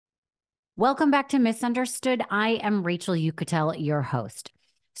Welcome back to Misunderstood. I am Rachel Yucatel, your host.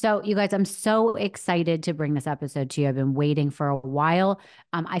 So, you guys, I'm so excited to bring this episode to you. I've been waiting for a while.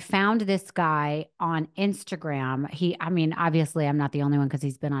 I found this guy on Instagram. Obviously, I'm not the only one because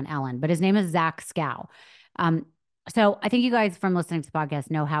he's been on Ellen, but his name is Zach Skow. Um, so, I think you guys from listening to the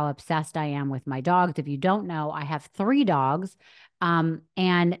podcast know how obsessed I am with my dogs. If you don't know, I have three dogs,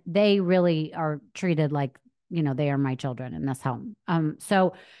 and they really are treated like, they are my children in this home.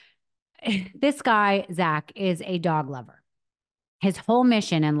 This guy, Zach, is a dog lover. His whole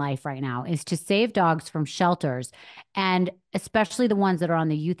mission in life right now is to save dogs from shelters and especially the ones that are on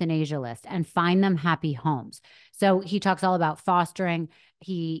the euthanasia list and find them happy homes. So he talks all about fostering.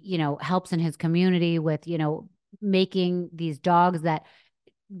 He, helps in his community with, making these dogs that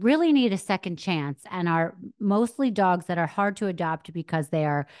really need a second chance and are mostly dogs that are hard to adopt because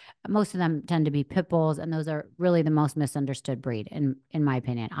most of them tend to be pit bulls, and those are really the most misunderstood breed in my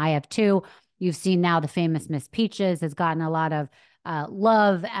opinion. I have two. You've seen now the famous Miss Peaches has gotten a lot of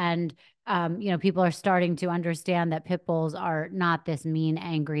love, and people are starting to understand that pit bulls are not this mean,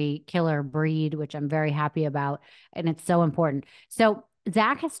 angry killer breed, which I'm very happy about, and it's so important. So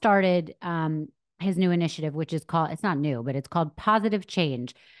Zach has started his new initiative, which is called, it's not new, but it's called Pawsitive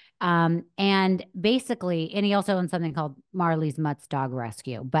Change. And basically, and he also owns something called Marley's Mutts Dog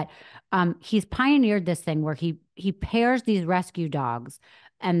Rescue. But he's pioneered this thing where he pairs these rescue dogs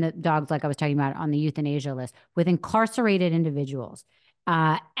and the dogs, like I was talking about on the euthanasia list, with incarcerated individuals.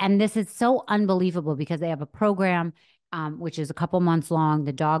 And this is so unbelievable because they have a program which is a couple months long.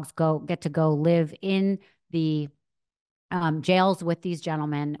 The dogs get to go live in the jails with these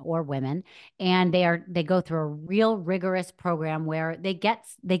gentlemen or women, and they go through a real rigorous program where they get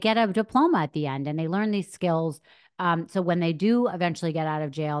a diploma at the end and they learn these skills. So when they do eventually get out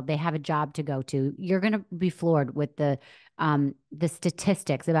of jail, they have a job to go to. You're going to be floored with the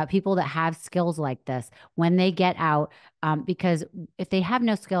statistics about people that have skills like this when they get out, because if they have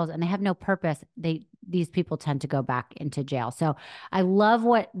no skills and they have no purpose, these people tend to go back into jail. So I love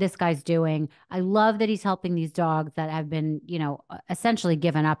what this guy's doing. I love that he's helping these dogs that have been, essentially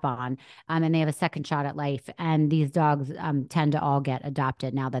given up on, and they have a second shot at life. And these dogs tend to all get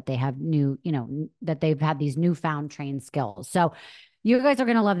adopted now that they have that they've had these newfound trained skills. So you guys are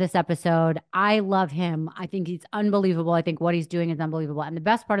going to love this episode. I love him. I think he's unbelievable. I think what he's doing is unbelievable. And the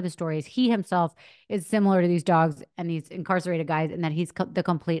best part of the story is he himself is similar to these dogs and these incarcerated guys in that he's the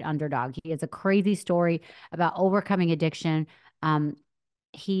complete underdog. He has a crazy story about overcoming addiction.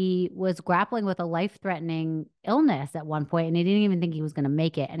 He was grappling with a life-threatening illness at one point, and he didn't even think he was going to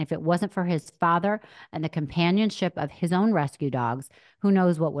make it. And if it wasn't for his father and the companionship of his own rescue dogs, who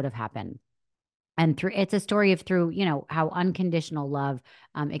knows what would have happened. And it's a story of how unconditional love,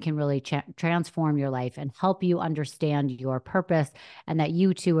 it can really transform your life and help you understand your purpose, and that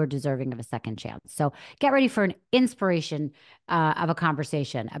you too are deserving of a second chance. So get ready for an inspiration of a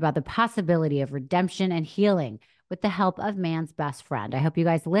conversation about the possibility of redemption and healing with the help of man's best friend. I hope you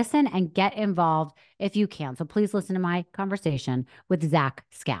guys listen and get involved if you can. So please listen to my conversation with Zach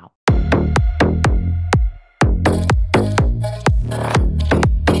Skow.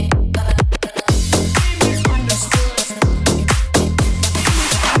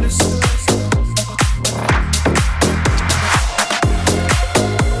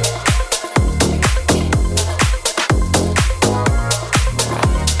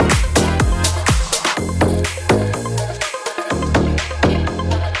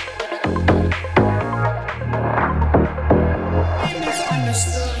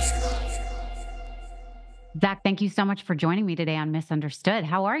 Zach, thank you so much for joining me today on Misunderstood.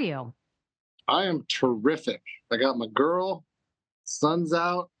 How are you? I am terrific. I got my girl. Sun's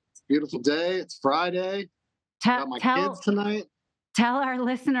out. It's a beautiful day. It's Friday. Got my kids tonight. Tell our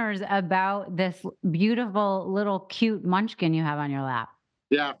listeners about this beautiful little cute munchkin you have on your lap.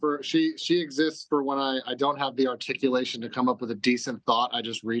 Yeah, she exists for when I don't have the articulation to come up with a decent thought. I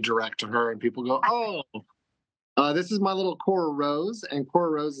just redirect to her and people go, oh. This is my little Cora Rose, and Cora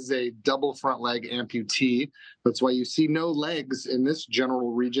Rose is a double front leg amputee. That's why you see no legs in this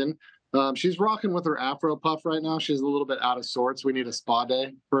general region. She's rocking with her Afro puff right now. She's a little bit out of sorts. We need a spa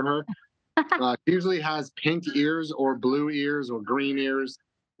day for her. She usually has pink ears or blue ears or green ears,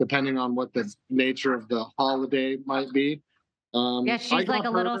 depending on what the nature of the holiday might be. Yeah, she's like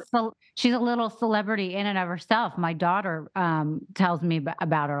she's a little celebrity in and of herself. My daughter tells me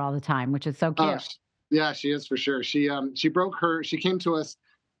about her all the time, which is so cute. Yeah, she is for sure. She came to us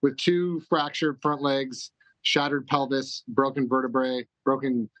with two fractured front legs, shattered pelvis, broken vertebrae,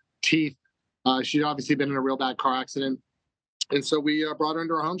 broken teeth. She'd obviously been in a real bad car accident. And so we brought her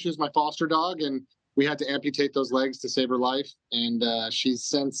into our home. She was my foster dog, and we had to amputate those legs to save her life. And she's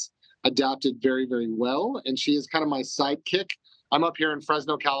since adapted very, very well. And she is kind of my sidekick. I'm up here in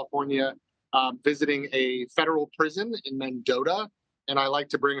Fresno, California, visiting a federal prison in Mendota. And I like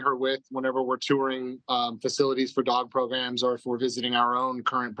to bring her with whenever we're touring facilities for dog programs, or if we're visiting our own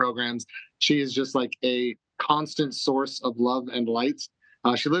current programs. She is just like a constant source of love and light.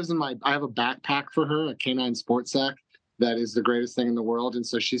 She lives in I have a backpack for her, a canine sport sack that is the greatest thing in the world. And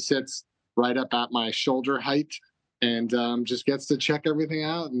so she sits right up at my shoulder height and just gets to check everything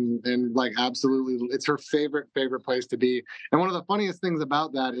out. And like, absolutely, it's her favorite place to be. And one of the funniest things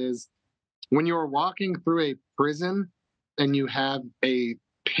about that is when you're walking through a prison and you have a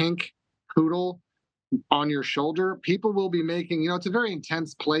pink poodle on your shoulder, people will be making, it's a very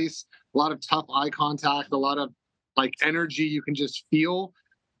intense place, a lot of tough eye contact, a lot of like energy you can just feel.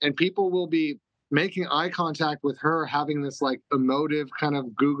 And people will be making eye contact with her, having this like emotive kind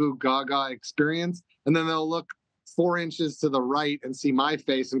of goo goo gaga experience. And then they'll look 4 inches to the right and see my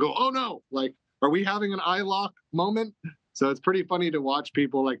face and go, oh no, like, are we having an eye lock moment? So it's pretty funny to watch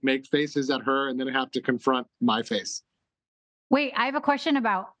people like make faces at her and then have to confront my face. Wait, I have a question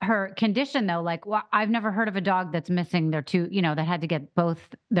about her condition though. Like, well, I've never heard of a dog that's missing their two, that had to get both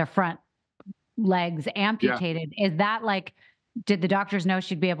their front legs amputated. Yeah. Is that like, did the doctors know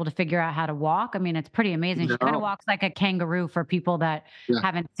she'd be able to figure out how to walk? I mean, it's pretty amazing. No. She kind of walks like a kangaroo for people that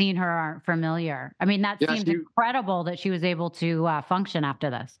haven't seen her, aren't familiar. I mean, that seems incredible that she was able to function after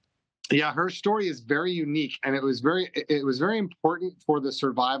this. Yeah, her story is very unique, and it was very important for the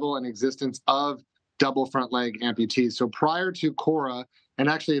survival and existence of double front leg amputees. So prior to Cora, and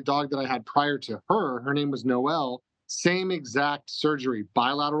actually a dog that I had prior to her name was Noelle, same exact surgery,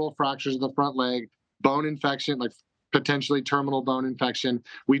 bilateral fractures of the front leg, bone infection, like potentially terminal bone infection.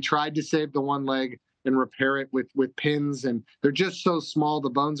 We tried to save the one leg and repair it with pins, and they're just so small. The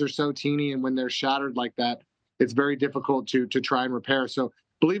bones are so teeny, and when they're shattered like that, it's very difficult to try and repair. So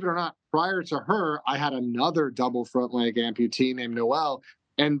believe it or not, prior to her, I had another double front leg amputee named Noelle.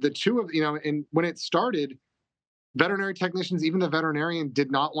 And the two of, and when it started, veterinary technicians, even the veterinarian, did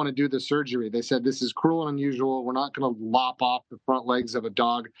not want to do the surgery. They said, this is cruel and unusual. We're not going to lop off the front legs of a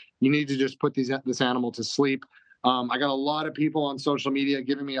dog. You need to just put this animal to sleep. I got a lot of people on social media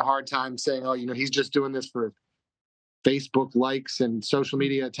giving me a hard time saying, oh, he's just doing this for Facebook likes and social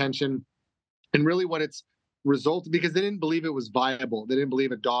media attention. And really what it's resulted, because they didn't believe it was viable. They didn't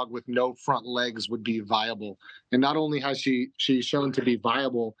believe a dog with no front legs would be viable. And not only has she's shown to be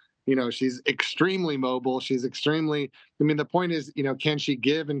viable, she's extremely mobile. She's extremely, the point is, can she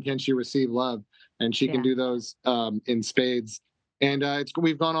give and can she receive love? And she can do those in spades. And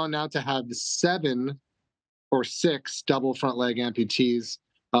we've gone on now to have 7 or 6 double front leg amputees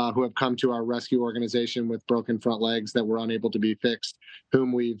who have come to our rescue organization with broken front legs that were unable to be fixed,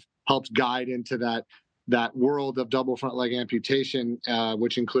 whom we've helped guide into that world of double front leg amputation,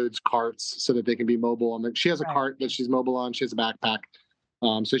 which includes carts so that they can be mobile. She has a cart that she's mobile on. She has a backpack.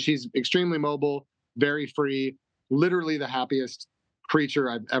 So she's extremely mobile, very free, literally the happiest creature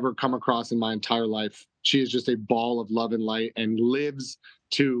I've ever come across in my entire life. She is just a ball of love and light and lives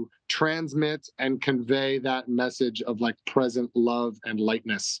to transmit and convey that message of like present love and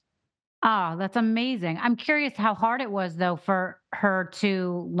lightness. Oh, that's amazing. I'm curious how hard it was, though, for her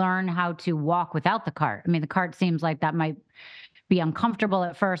to learn how to walk without the cart. I mean, the cart seems like that might be uncomfortable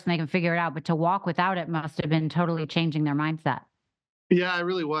at first and they can figure it out, but to walk without it must have been totally changing their mindset. Yeah, it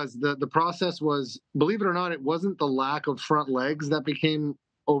really was. The process was, believe it or not, it wasn't the lack of front legs that became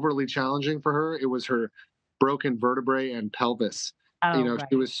overly challenging for her. It was her broken vertebrae and pelvis.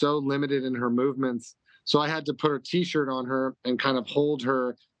 She was so limited in her movements. So I had to put a t-shirt on her and kind of hold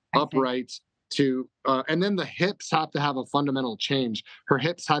her upright and then the hips have to have a fundamental change. Her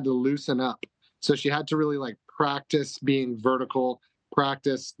hips had to loosen up. So she had to really like practice being vertical,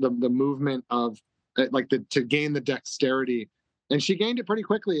 practice the movement of to gain the dexterity. And she gained it pretty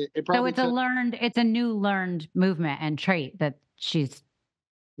quickly. So it's a new learned movement and trait that she's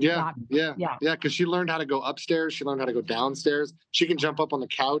because she learned how to go upstairs. She learned how to go downstairs. She can jump up on the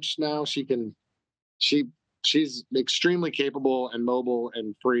couch now. She's extremely capable and mobile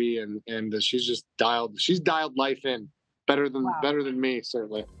and free, and she's dialed life in better than me,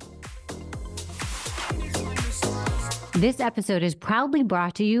 certainly. This episode is proudly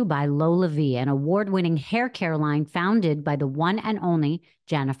brought to you by LOLAVIE, an award-winning hair care line founded by the one and only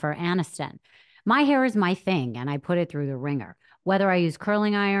Jennifer Aniston. My hair is my thing, and I put it through the ringer. Whether I use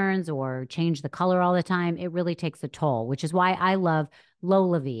curling irons or change the color all the time, it really takes a toll, which is why I love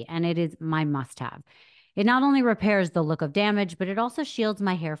LOLAVIE, and it is my must-have. It not only repairs the look of damage, but it also shields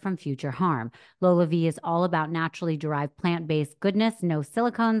my hair from future harm. LOLAVIE is all about naturally derived plant-based goodness, no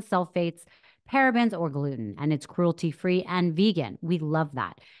silicones, sulfates, parabens or gluten, and it's cruelty-free and vegan. We love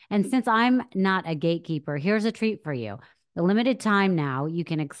that. And since I'm not a gatekeeper, here's a treat for you. The limited time now, you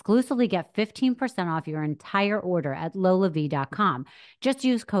can exclusively get 15% off your entire order at LOLAVIE.com. Just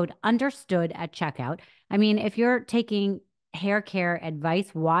use code UNDERSTOOD at checkout. I mean, if you're taking hair care advice,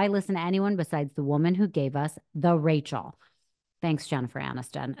 why listen to anyone besides the woman who gave us the Rachel? Thanks, Jennifer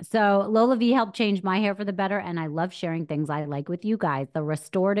Aniston. So LOLAVIE helped change my hair for the better, and I love sharing things I like with you guys. The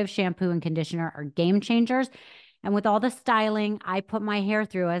restorative shampoo and conditioner are game changers. And with all the styling I put my hair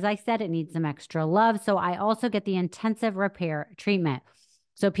through, as I said, it needs some extra love. So I also get the intensive repair treatment.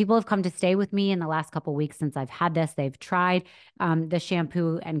 So people have come to stay with me in the last couple of weeks since I've had this. They've tried the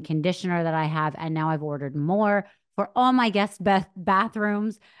shampoo and conditioner that I have, and now I've ordered more for all my guest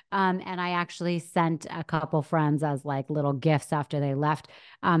bathrooms. And I actually sent a couple friends as like little gifts after they left,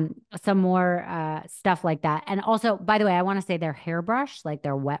 some more stuff like that. And also, by the way, I want to say their hairbrush, like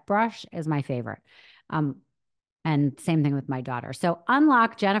their wet brush, is my favorite. And same thing with my daughter. So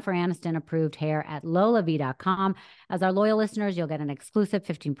unlock Jennifer Aniston approved hair at LOLAVIE.com. As our loyal listeners, you'll get an exclusive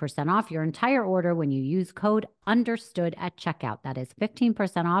 15% off your entire order when you use code UNDERSTOOD at checkout. That is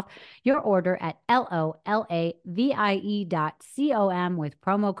 15% off your order at LOLAVIE.com with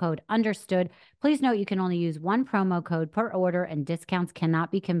promo code UNDERSTOOD. Please note you can only use one promo code per order and discounts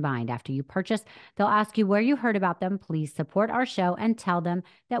cannot be combined. After you purchase, they'll ask you where you heard about them. Please support our show and tell them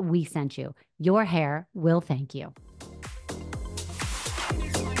that we sent you. Your hair will thank you.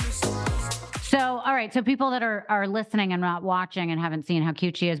 So, all right. So people that are listening and not watching and haven't seen how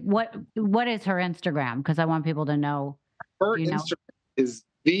cute she is, what is her Instagram? Because I want people to know. Her Instagram is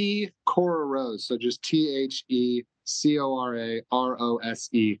the Cora Rose. So just TheCoraRose.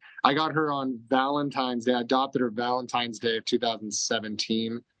 I got her on Valentine's Day. I adopted her Valentine's Day of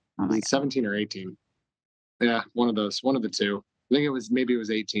 2017. Oh my God. 17 or 18. Yeah, one of the two. I think maybe it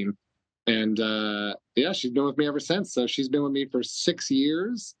was 18. And yeah, she's been with me ever since. So she's been with me for 6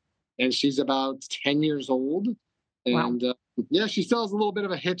 years, and she's about 10 years old. And wow. Yeah, she still has a little bit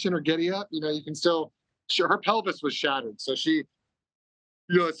of a hitch in her giddy up. You know, you can still, her pelvis was shattered. So she,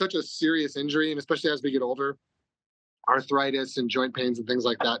 it's such a serious injury. And especially as we get older, arthritis and joint pains and things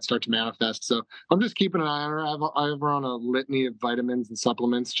like that start to manifest. So I'm just keeping an eye on her. I have her on a litany of vitamins and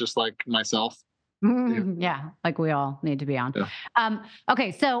supplements, just like myself. Yeah, like we all need to be on. Yeah.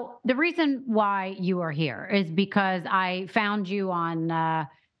 Okay, so the reason why you are here is because I found you on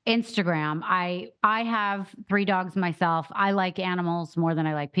Instagram. I have 3 dogs myself. I like animals more than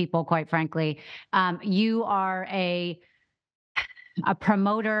I like people, quite frankly. You are a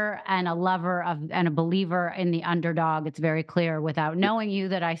promoter and a lover of and a believer in the underdog. It's very clear without knowing you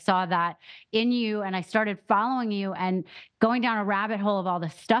that I saw that in you, and I started following you and going down a rabbit hole of all the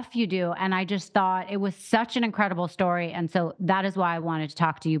stuff you do. And I just thought it was such an incredible story. And so that is why I wanted to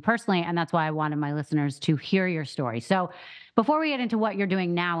talk to you personally. And that's why I wanted my listeners to hear your story. So before we get into what you're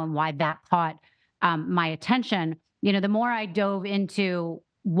doing now and why that caught my attention, the more I dove into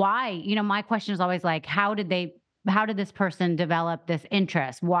why, my question is always like, how did this person develop this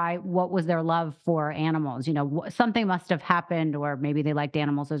interest? What was their love for animals? Something must have happened, or maybe they liked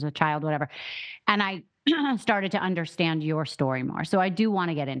animals as a child, whatever. And I started to understand your story more. So I do want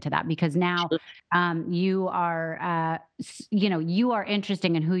to get into that because now you are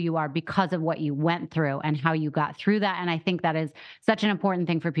interesting in who you are because of what you went through and how you got through that. And I think that is such an important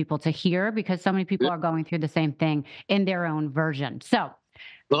thing for people to hear because so many people are going through the same thing in their own version. So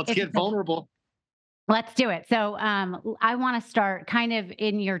let's get vulnerable. Let's do it. So I want to start kind of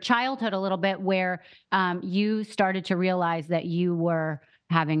in your childhood a little bit where you started to realize that you were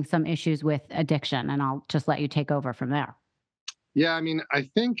having some issues with addiction, and I'll just let you take over from there. Yeah, I mean, I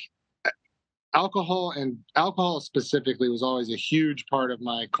think alcohol specifically was always a huge part of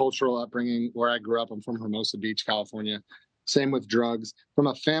my cultural upbringing where I grew up. I'm from Hermosa Beach, California. Same with drugs. From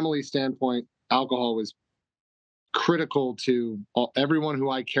a family standpoint, alcohol was critical to everyone who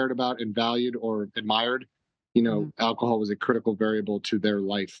I cared about and valued or admired. Alcohol was a critical variable to their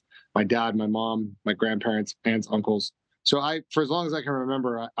life. My dad, my mom, my grandparents, aunts, uncles. So for as long as I can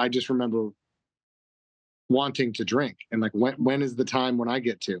remember, I just remember wanting to drink and like, when is the time when I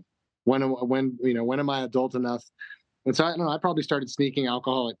get to? When am I adult enough? And so I probably started sneaking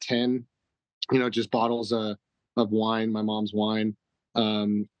alcohol at 10, just bottles of wine, my mom's wine.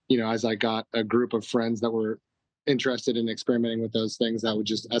 As I got a group of friends that were interested in experimenting with those things, that would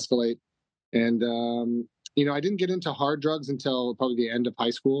just escalate. And, I didn't get into hard drugs until probably the end of high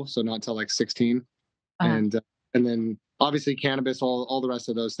school. So not until like 16. And then obviously cannabis, all the rest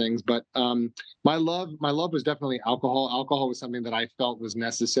of those things. But my love was definitely alcohol. Alcohol was something that I felt was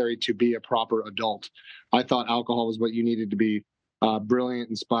necessary to be a proper adult. I thought alcohol was what you needed to be brilliant,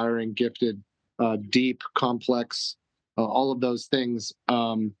 inspiring, gifted, deep, complex, all of those things.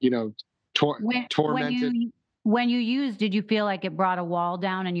 When Tormented. you used, did you feel like it brought a wall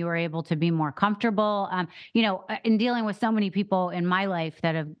down and you were able to be more comfortable? In dealing with so many people in my life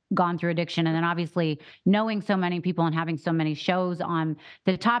that have gone through addiction, and then obviously knowing so many people and having so many shows on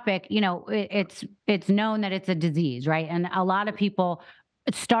the topic, it's known that it's a disease, right? And a lot of people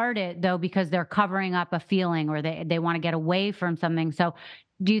start it though because they're covering up a feeling or they want to get away from something. So,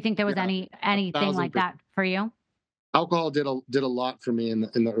 do you think there was Yeah, anything like 1,000%. that for you? Alcohol did a lot for me in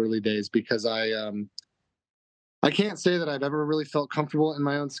the early days because I can't say that I've ever really felt comfortable in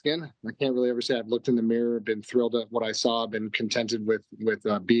my own skin. I can't really ever say I've looked in the mirror, been thrilled at what I saw, been contented with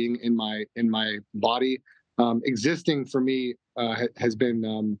being in my body. Existing for me has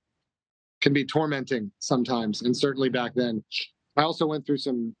been can be tormenting sometimes, and certainly back then. I also went through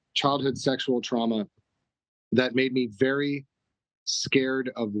some childhood sexual trauma that made me very scared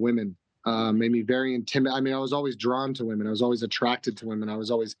of women. Made me very intimidated. I mean, I was always drawn to women. I was always attracted to women. I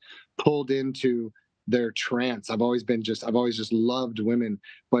was always pulled into their trance. I've always just loved women.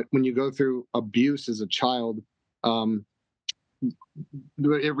 But when you go through abuse as a child, um,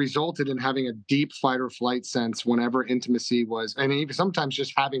 it resulted in having a deep fight or flight sense whenever intimacy was, and even sometimes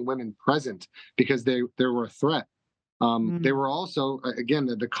just having women present because they were a threat. They Mm, were also, again,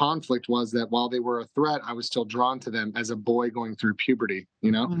 the conflict was that while they were a threat, I was still drawn to them as a boy going through puberty,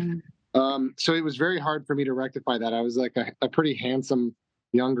 you know? mhm. So it was very hard for me to rectify that. I was like a pretty handsome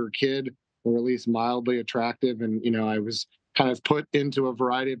younger kid, or at least mildly attractive. And, I was kind of put into a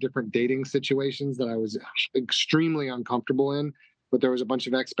variety of different dating situations that I was extremely uncomfortable in. But there was a bunch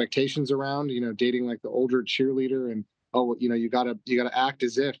of expectations around, dating like the older cheerleader and, oh, you gotta act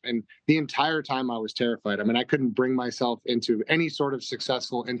as if. And the entire time I was terrified. I mean, I couldn't bring myself into any sort of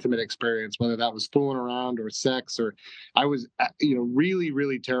successful intimate experience, whether that was fooling around or sex, or I was, really,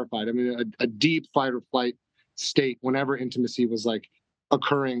 really terrified. I mean, a deep fight or flight state whenever intimacy was like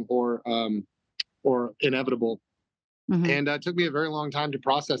occurring or inevitable. Mhm. And it took me a very long time to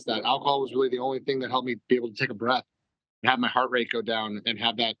process that. Alcohol was really the only thing that helped me be able to take a breath, have my heart rate go down, and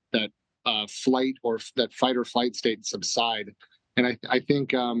have that flight or that fight or flight state subside. And I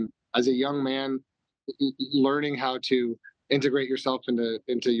think as a young man, learning how to integrate yourself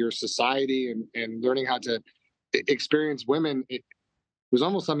into your society and learning how to experience women, it was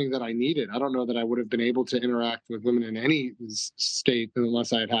almost something that I needed. I don't know that I would have been able to interact with women in any state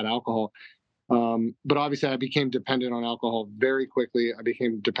unless I had had alcohol. But obviously, I became dependent on alcohol very quickly. I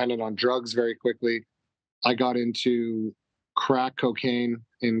became dependent on drugs very quickly. I got into crack cocaine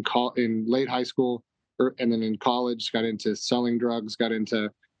in late high school, and then in college, got into selling drugs, got into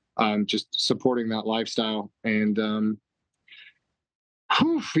just supporting that lifestyle. And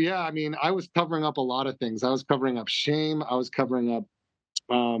yeah, I mean, I was covering up a lot of things. I was covering up shame. I was covering up,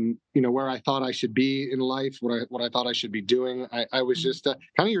 where I thought I should be in life, what I thought I should be doing. I was Mhm. just kind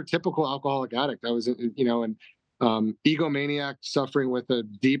of your typical alcoholic addict. I was, an egomaniac suffering with a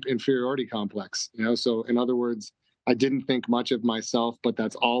deep inferiority complex. So in other words, I didn't think much of myself, but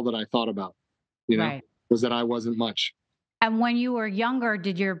that's all that I thought about. Right. Was that I wasn't much. And when you were younger,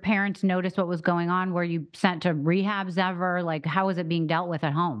 did your parents notice what was going on? Were you sent to rehabs ever? Like, how was it being dealt with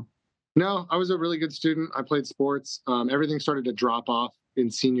at home? No, I was a really good student. I played sports. Everything started to drop off in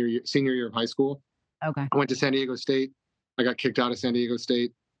senior year of high school. Okay. I went to San Diego State. I got kicked out of San Diego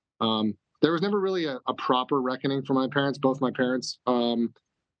State. There was never really a proper reckoning for my parents. Both my parents,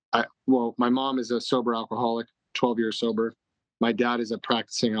 my mom is a sober alcoholic, 12 years sober. My dad is a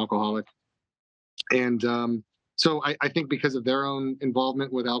practicing alcoholic. And so I think because of their own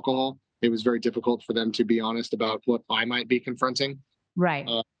involvement with alcohol, it was very difficult for them to be honest about what I might be confronting. Right.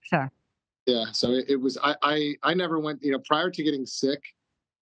 Uh, Sure. yeah, so it was, I never went, prior to getting sick,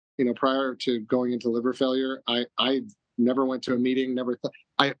 prior to going into liver failure, I never went to a meeting, never thought.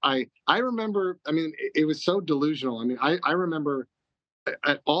 I remember. I mean, it was so delusional. I mean, I remember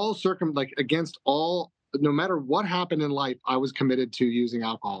at all like against all, no matter what happened in life, I was committed to using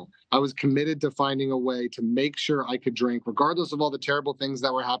alcohol. I was committed to finding a way to make sure I could drink, regardless of all the terrible things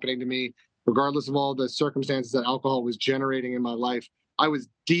that were happening to me, regardless of all the circumstances that alcohol was generating in my life. I was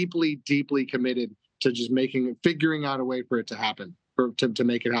deeply, deeply committed to just figuring out a way for it to happen, to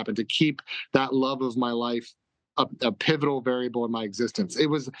make it happen, to keep that love of my life a pivotal variable in my existence. It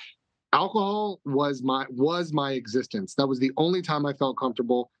was alcohol was my existence. That was the only time I felt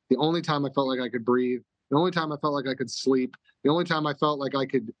comfortable, the only time I felt like I could breathe, the only time I felt like I could sleep, the only time I felt like I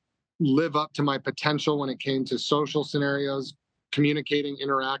could live up to my potential when it came to social scenarios, communicating,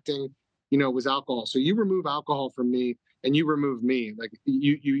 interacting, was alcohol. So you remove alcohol from me and you remove me. Like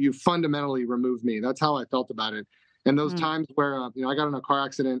you fundamentally remove me. That's how I felt about it. And those Mm. times where, I got in a car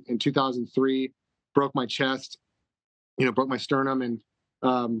accident in 2003, broke my chest, broke my sternum.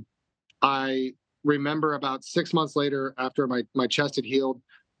 And I remember about 6 months later, after my chest had healed,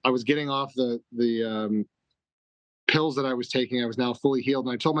 I was getting off the pills that I was taking. I was now fully healed,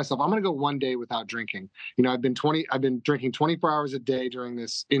 and I told myself I'm going to go one day without drinking. I've been drinking 24 hours a day during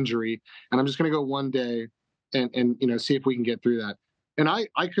this injury, and I'm just going to go one day and see if we can get through that. And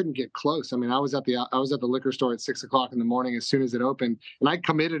I couldn't get close. I mean, I was at the liquor store at 6 o'clock in the morning as soon as it opened, and I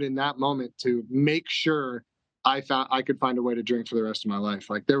committed in that moment to make sure I could find a way to drink for the rest of my life.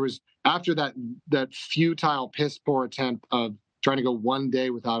 Like, there was, after that futile piss poor attempt of trying to go one day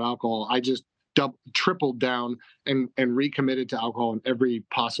without alcohol, I just tripled down and recommitted to alcohol in every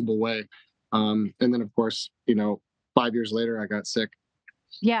possible way. And then, of course, 5 years later, I got sick.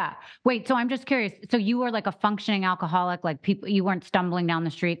 Yeah. Wait, so I'm just curious. So you were like a functioning alcoholic, like people, you weren't stumbling down the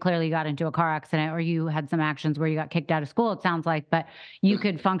street, clearly you got into a car accident, or you had some actions where you got kicked out of school, it sounds like, but you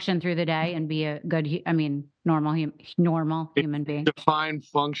could function through the day and be a good, normal, normal human being. Define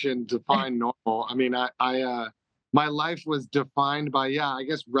function, define normal. I mean, my life was defined by, I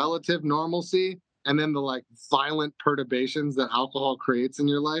guess, relative normalcy, and then the like violent perturbations that alcohol creates in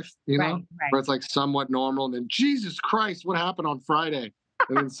your life, Right, where right. it's like somewhat normal, and then Jesus Christ, what happened on Friday?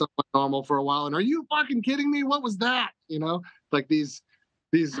 And then somewhat normal for a while, and are you fucking kidding me? What was that? Like these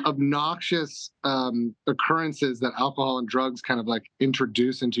obnoxious occurrences that alcohol and drugs kind of like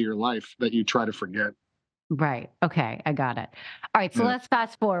introduce into your life that you try to forget. Right. Okay. I got it. All right. So Yeah. let's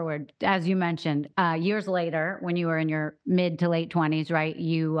fast forward. As you mentioned, years later, when you were in your mid to late 20s, right,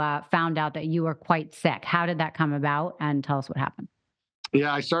 you found out that you were quite sick. How did that come about? And tell us what happened.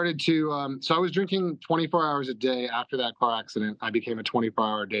 Yeah, I started to. So I was drinking 24 hours a day after that car accident. I became a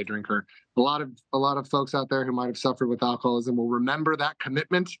 24-hour a day drinker. A lot of folks out there who might have suffered with alcoholism will remember that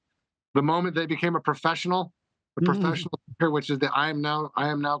commitment. The moment they became a Mhm. professional drinker, which is that I am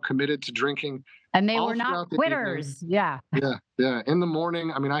now committed to drinking And they all were not throughout the evening. quitters. Yeah. Yeah, yeah. In the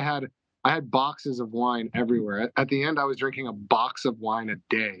morning, I mean, I had boxes of wine everywhere. At the end, I was drinking a box of wine a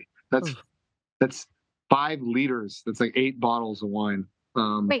day. That's Oof. that's 5 liters. That's like 8 bottles of wine.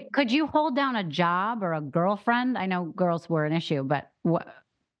 Um, Wait, could you hold down a job or a girlfriend? I know girls were an issue, but what,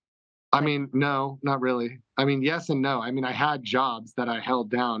 I like, mean, no, not really. I mean, yes and no. I mean, I had jobs that I held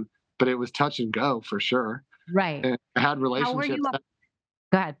down, but it was touch and go for sure. right. And I had How were relationships you? that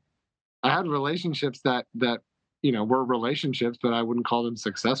Go ahead. were relationships, but I wouldn't call them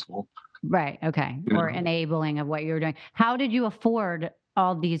successful. Right. Okay. You Or know, enabling of what you were doing. How did you afford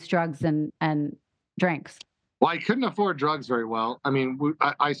all these drugs and drinks? well, I couldn't afford drugs very well. I mean,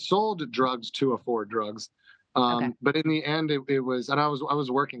 I sold drugs to afford drugs, Okay. but in the end, it was, and I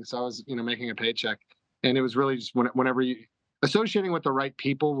was working, so I was making a paycheck, and it was really just whenever you associating with the right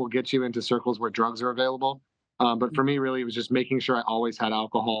people will get you into circles where drugs are available. But for me, really, it was just making sure I always had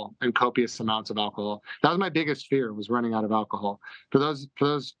alcohol and copious amounts of alcohol. That was my biggest fear, was running out of alcohol. For those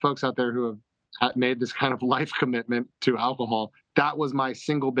folks out there who have made this kind of life commitment to alcohol, that was my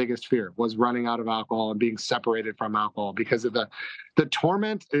single biggest fear, was running out of alcohol and being separated from alcohol because of the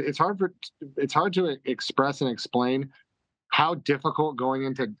torment. It's hard to express and explain how difficult going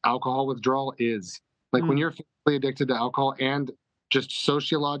into alcohol withdrawal is. Like, when Mm. you're physically addicted to alcohol and just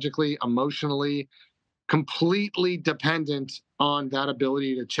sociologically, emotionally, completely dependent on that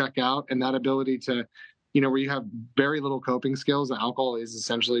ability to check out, and that ability to, where you have very little coping skills, and alcohol is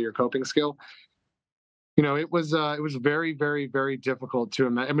essentially your coping skill. It was very, very, very difficult to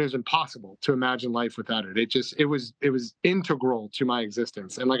imagine. I mean, it was impossible to imagine life without it. It was integral to my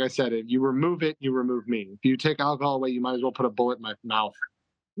existence. And like I said, if you remove it, you remove me. If you take alcohol away, you might as well put a bullet in my mouth.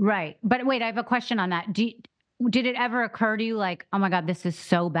 Right. But wait, I have a question on that. Did it ever occur to you like, oh my God, this is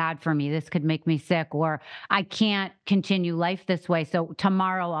so bad for me. This could make me sick, or I can't continue life this way. So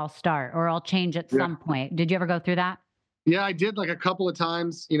tomorrow I'll start, or I'll change at Yeah. some point. Did you ever go through that? Yeah, I did, like, a couple of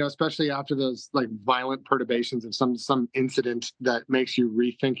times, especially after those like violent perturbations of some incident that makes you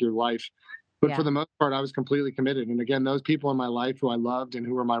rethink your life. But for Yeah. the most part, I was completely committed. And again, those people in my life who I loved and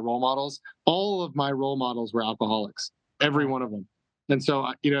who were my role models, all of my role models were alcoholics, every Right. one of them. And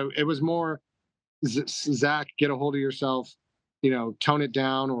so, it was more, Zach, get a hold of yourself, tone it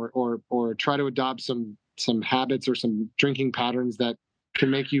down, or try to adopt some habits or some drinking patterns that can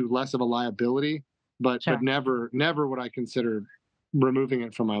make you less of a liability. But Sure. never would I consider removing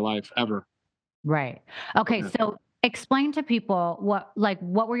it from my life ever. Right. Okay. Yeah. So explain to people what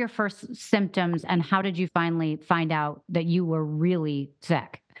were your first symptoms and how did you finally find out that you were really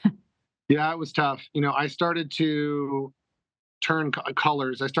sick? Yeah, it was tough. I started to turn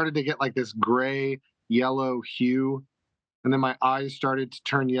colors. I started to get like this gray yellow hue, and then my eyes started to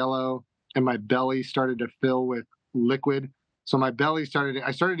turn yellow, and my belly started to fill with liquid. So my belly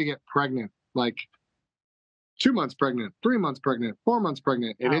I started to get pregnant, like 2 months pregnant, 3 months pregnant, 4 months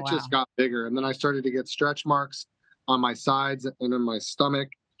pregnant, and Oh, it just wow. got bigger. And then I started to get stretch marks on my sides and in my stomach.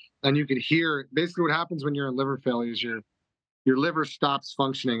 And you could hear basically what happens when you're in liver failure is your liver stops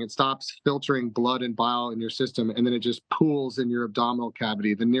functioning. It stops filtering blood and bile in your system, and then it just pools in your abdominal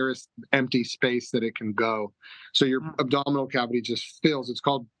cavity, the nearest empty space that it can go. So your Mm. abdominal cavity just fills. It's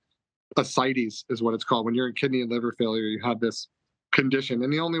called ascites, is what it's called. When you're in kidney and liver failure, you have this condition,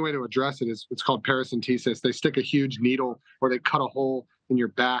 and the only way to address it is it's called paracentesis. They stick a huge needle, or they cut a hole in your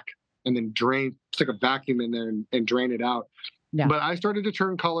back and then stick a vacuum in there and drain it out. Yeah. But I started to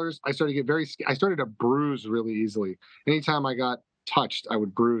turn colors. I started to bruise really easily. Anytime I got touched, I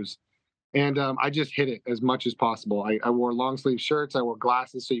would bruise. And I just hid it as much as possible. I wore long sleeve shirts. I wore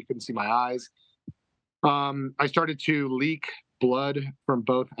glasses so you couldn't see my eyes. I started to leak blood from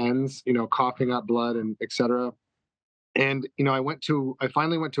both ends, coughing up blood and etc. And I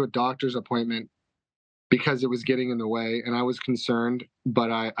finally went to a doctor's appointment because it was getting in the way, and I was concerned,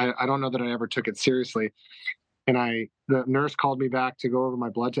 but I don't know that I ever took it seriously. And the nurse called me back to go over my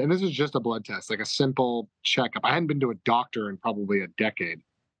blood test, and this was just a blood test, like a simple checkup. I hadn't been to a doctor in probably a decade,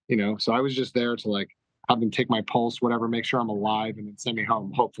 so I was just there to like have them take my pulse, whatever, make sure I'm alive, and then send me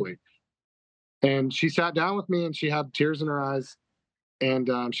home, hopefully. And she sat down with me, and she had tears in her eyes, and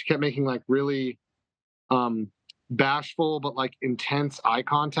she kept making like really um, bashful but like intense eye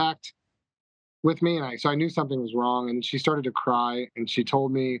contact with me, and so I knew something was wrong. And she started to cry, and she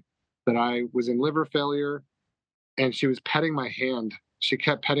told me that I was in liver failure, and she was petting my hand. She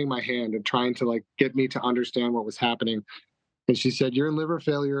kept petting my hand and trying to like get me to understand what was happening. And she said, "You're in liver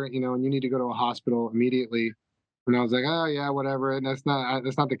failure, and you need to go to a hospital immediately." And I was like, "Oh yeah, whatever." And that's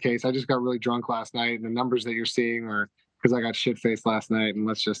not the case. I just got really drunk last night, and the numbers that you're seeing are because I got shit faced last night. And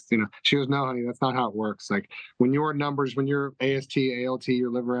let's just, She goes, "No, honey, that's not how it works. Like when your numbers, when your AST, ALT, your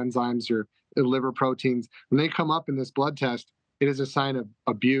liver enzymes, your liver proteins, when they come up in this blood test, it is a sign of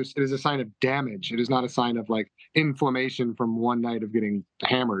abuse. It is a sign of damage. It is not a sign of like inflammation from one night of getting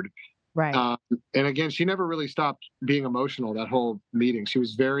hammered." Right. Um, and again, she never really stopped being emotional that whole meeting. She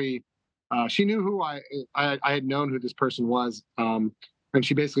was very, she knew who I had known who this person was. And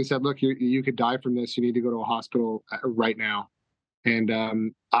she basically said, "Look, you could die from this. You need to go to a hospital right now."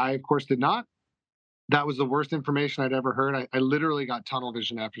 And I, of course, did not. That was the worst information I'd ever heard. I literally got tunnel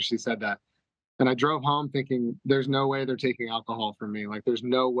vision after she said that. And I drove home thinking, there's no way they're taking alcohol from me. Like, there's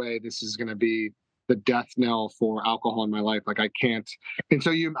no way this is going to be the death knell for alcohol in my life. Like, I can't. And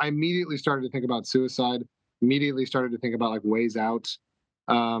so I immediately started to think about suicide, immediately started to think about like ways out.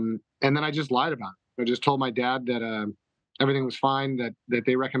 And then I just lied about it. I just told my dad that everything was fine, that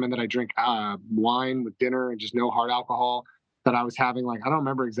they recommend that I drink wine with dinner and just no hard alcohol. That I was having, like, I don't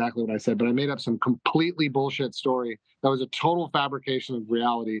remember exactly what I said, but I made up some completely bullshit story that was a total fabrication of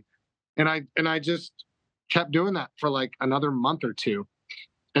reality. And I just kept doing that for like another month or two.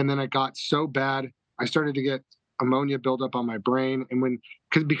 And then it got so bad, I started to get ammonia buildup on my brain. And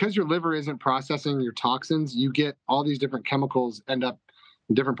because your liver isn't processing your toxins, you get all these different chemicals end up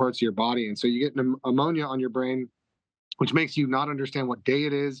in different parts of your body. And so you get ammonia on your brain, which makes you not understand what day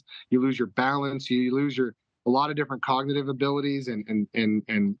it is. You lose your balance, you lose a lot of different cognitive abilities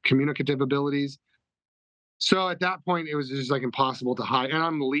and communicative abilities. So at that point, it was just like impossible to hide, and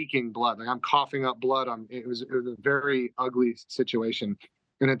I'm leaking blood, like I'm coughing up blood. It was a very ugly situation,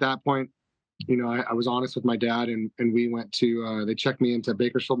 and at that point, I was honest with my dad, and we went to. They checked me into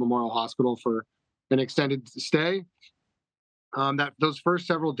Bakersfield Memorial Hospital for an extended stay. That those first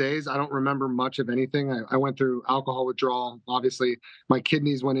several days, I don't remember much of anything. I went through alcohol withdrawal. Obviously, my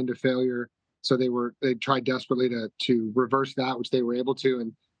kidneys went into failure, so they tried desperately to reverse that, which they were able to.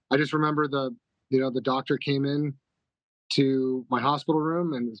 And I just remember the doctor came in to my hospital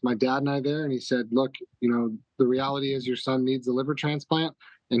room, and it was my dad and I there, and he said, "Look, the reality is your son needs a liver transplant,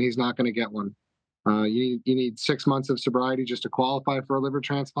 and he's not going to get one. You need 6 months of sobriety just to qualify for a liver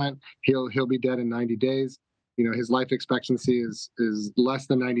transplant. He'll be dead in 90 days. His life expectancy is less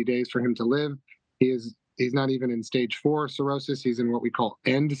than 90 days for him to live. He's not even in stage 4 cirrhosis. He's in what we call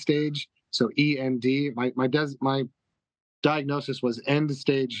end stage, so END. My diagnosis was end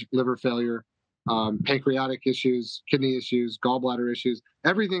stage liver failure, pancreatic issues, kidney issues, gallbladder issues.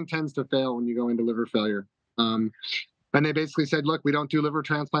 Everything tends to fail when you go into liver failure. And they basically said, "Look, we don't do liver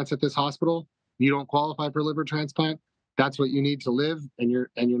transplants at this hospital. You don't qualify for a liver transplant. That's what you need to live, and you're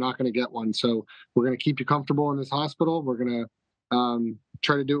not going to get one. So we're going to keep you comfortable in this hospital. We're going to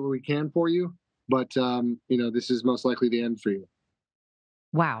try to do what we can for you, but this is most likely the end for you."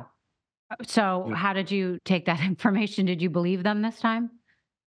 Wow. So Yeah. how did you take that information? Did you believe them this time?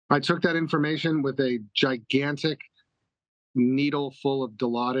 I took that information with a gigantic needle full of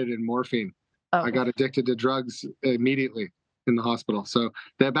Dilaudid and morphine. Oh. I got addicted to drugs immediately in the hospital. So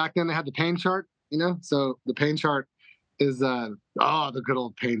back then they had the pain chart, you know. So the pain chart is the good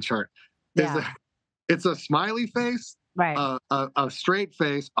old pain chart. Yeah. It's a smiley face, Right. a straight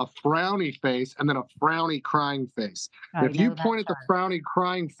face, a frowny face, and then a frowny crying face. Oh, If you point at the frowny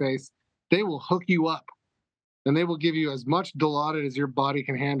crying face, they will hook you up. And they will give you as much Dilaudid as your body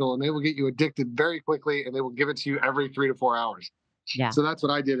can handle, and they will get you addicted very quickly, and they will give it to you every 3 to 4 hours. Yeah. So that's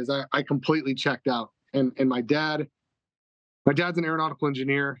what I did, is I completely checked out. And my dad's an aeronautical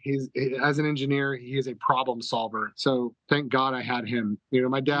engineer. As an engineer, he is a problem solver. So thank God I had him. You know,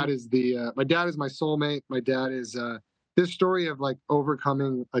 my dad is my soulmate. My dad is this story of like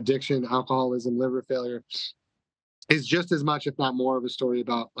overcoming addiction, alcoholism, liver failure is just as much, if not more, of a story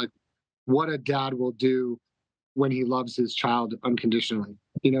about like what a dad will do when he loves his child unconditionally,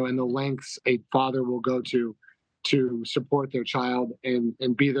 you know, and the lengths a father will go to support their child and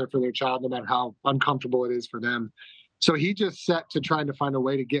be there for their child, no matter how uncomfortable it is for them. So he just set to trying to find a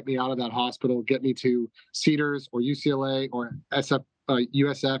way to get me out of that hospital, get me to Cedars or UCLA or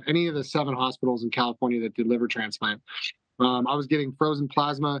USF, any of the 7 hospitals in California that did liver transplant. I was getting frozen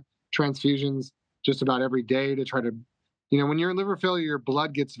plasma transfusions just about every day to try to, you know, when you're in liver failure, your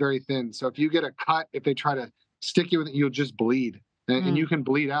blood gets very thin. So if you get a cut, if they try to stick you with it, you'll just bleed, and you can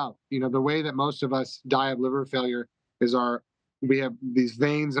bleed out. You know, the way that most of us die of liver failure is we have these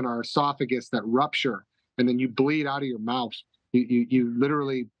veins in our esophagus that rupture, and then you bleed out of your mouth. You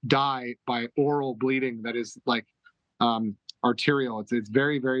literally die by oral bleeding that is like arterial. It's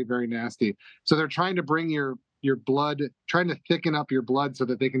very, very, very nasty. So they're trying to bring your blood, trying to thicken up your blood so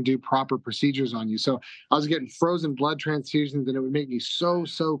that they can do proper procedures on you. So I was getting frozen blood transfusions, and it would make me so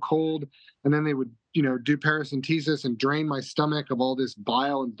cold. And then they would, you know, do paracentesis and drain my stomach of all this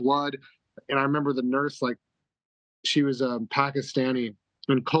bile and blood. And I remember the nurse, like, she was Pakistani,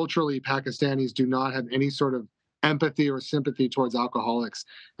 and culturally Pakistanis do not have any sort of empathy or sympathy towards alcoholics.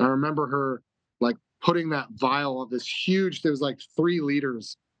 And I remember her like putting that vial of this huge, there was like 3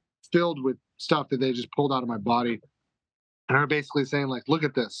 liters filled with stuff that they just pulled out of my body. And her basically saying, like, look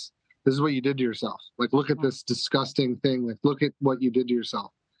at this. This is what you did to yourself. Like, look at this disgusting thing. Like, look at what you did to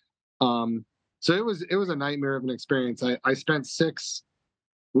yourself. So it was a nightmare of an experience. I spent 6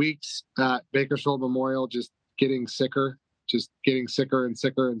 weeks at Bakersfield Memorial just getting sicker and sicker and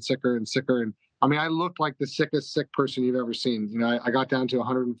sicker and sicker. And I mean, I looked like the sickest sick person you've ever seen. You know, I got down to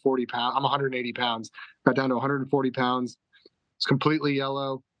 140 pounds. I'm 180 pounds. Got down to 140 pounds. It's completely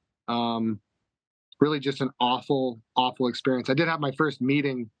yellow. Really just an awful experience. I did have my first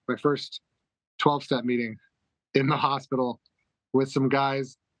 12-step meeting in the hospital with some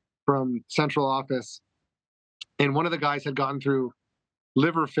guys from central office. And one of the guys had gotten through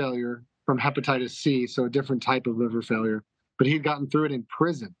liver failure from hepatitis C, so a different type of liver failure, but he'd gotten through it in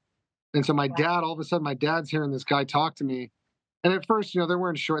prison. And so my dad, all of a sudden, my dad's hearing this guy talk to me. And at first, you know, they're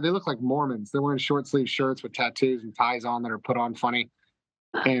wearing they look like Mormons. They're wearing short sleeve shirts with tattoos and ties on that are put on funny.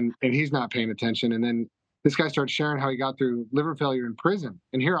 And he's not paying attention. And then this guy starts sharing how he got through liver failure in prison.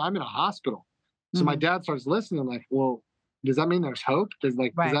 And here I'm in a hospital. So my dad starts listening. I'm like, well, does that mean there's hope? Does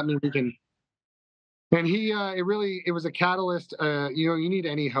that mean we can? And it was a catalyst. You know, you need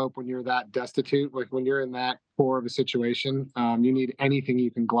any hope when you're that destitute, like when you're in that poor of a situation. You need anything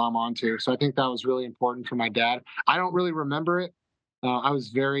you can glom onto. So I think that was really important for my dad. I don't really remember it. I was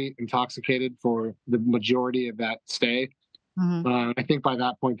very intoxicated for the majority of that stay. I think by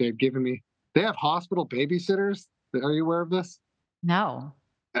that point they have hospital babysitters. Are you aware of this? No.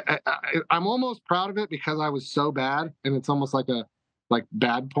 I'm almost proud of it because I was so bad, and it's almost like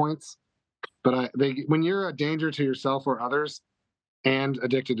bad points. But when you're a danger to yourself or others and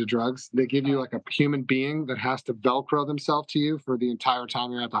addicted to drugs, they give you like a human being that has to Velcro themselves to you for the entire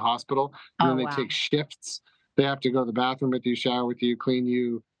time you're at the hospital. And then they take shifts. They have to go to the bathroom with you, shower with you, clean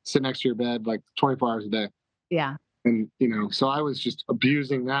you, sit next to your bed like 24 hours a day. Yeah. And, you know, so I was just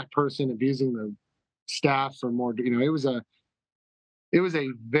abusing that person, abusing the staff for more, you know, it was a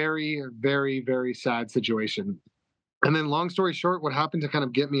very, very, very sad situation. And then long story short, what happened to kind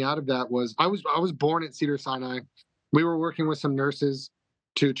of get me out of that was I was born at Cedars-Sinai. We were working with some nurses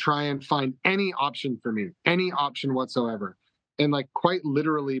to try and find any option for me, any option whatsoever. And like quite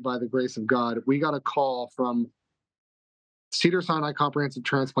literally by the grace of God, we got a call from Cedars-Sinai Comprehensive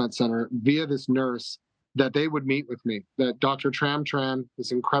Transplant Center via this nurse that they would meet with me, that Dr. Tran,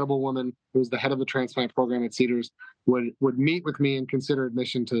 this incredible woman who's the head of the transplant program at Cedars, would meet with me and consider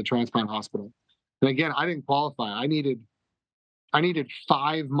admission to the transplant hospital. And again, I didn't qualify. I needed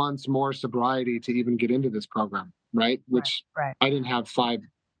 5 months more sobriety to even get into this program, right? Which right. I didn't have 5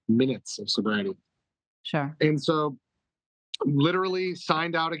 minutes of sobriety. Sure. And so literally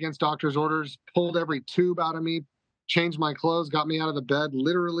signed out against doctor's orders, pulled every tube out of me, changed my clothes, got me out of the bed,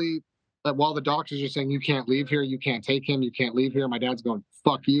 literally while the doctors are saying, you can't leave here, you can't take him, you can't leave here. My dad's going,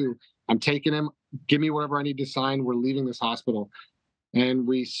 fuck you. I'm taking him. Give me whatever I need to sign. We're leaving this hospital. And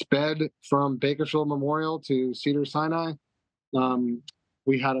we sped from Bakersfield Memorial to Cedars-Sinai.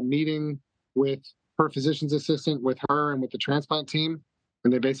 We had a meeting with her physician's assistant, with her and with the transplant team.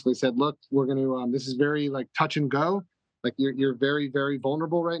 And they basically said, look, we're going to, this is very like touch and go. Like you're very, very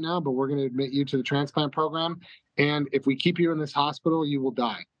vulnerable right now, but we're going to admit you to the transplant program. And if we keep you in this hospital, you will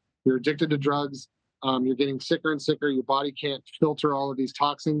die. You're addicted to drugs. You're getting sicker and sicker. Your body can't filter all of these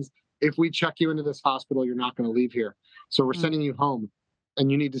toxins. If we check you into this hospital, you're not going to leave here. So we're sending you home,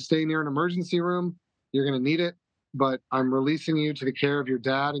 and you need to stay near an emergency room. You're going to need it, but I'm releasing you to the care of your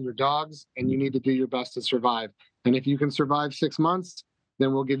dad and your dogs, and you need to do your best to survive. And if you can survive 6 months,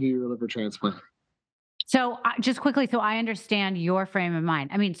 then we'll give you your liver transplant. So just quickly, so I understand your frame of mind.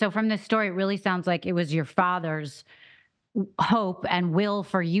 I mean, so from this story, it really sounds like it was your father's hope and will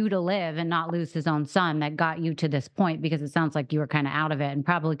for you to live and not lose his own son that got you to this point, because it sounds like you were kind of out of it and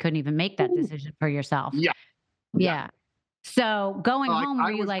probably couldn't even make that decision for yourself. Yeah. So going home,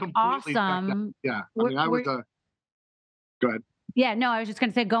 were you like, awesome? Yeah. I mean, I was go ahead. Yeah, no, I was just going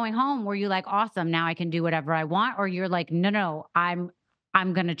to say, going home, were you like, awesome, now I can do whatever I want? Or you're like, no, I'm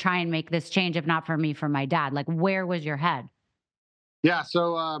going to try and make this change, if not for me, for my dad. Like, where was your head? Yeah.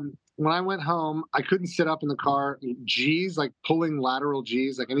 So when I went home, I couldn't sit up in the car. G's, like pulling lateral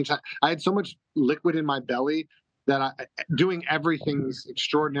G's, like anytime. I had so much liquid in my belly that doing everything was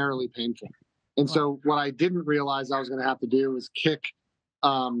extraordinarily painful. And so what I didn't realize I was going to have to do was kick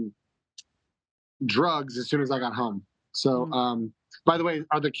drugs as soon as I got home. So, by the way,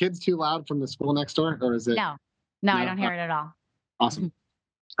 are the kids too loud from the school next door, or is it? No, I don't hear it at all. Awesome.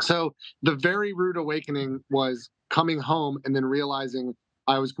 So the very rude awakening was coming home and then realizing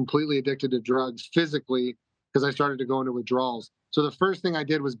I was completely addicted to drugs physically, because I started to go into withdrawals. So the first thing I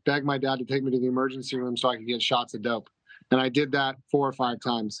did was beg my dad to take me to the emergency room so I could get shots of dope. And I did that 4 or 5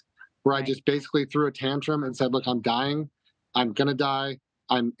 times, where I just basically threw a tantrum and said, look, I'm dying. I'm going to die.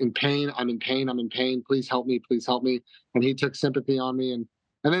 I'm in pain. I'm in pain. I'm in pain. Please help me. Please help me. And he took sympathy on me. And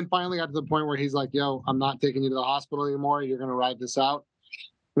then finally got to the point where he's like, yo, I'm not taking you to the hospital anymore. You're going to ride this out.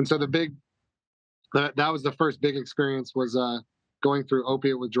 And so that was the first big experience, was going through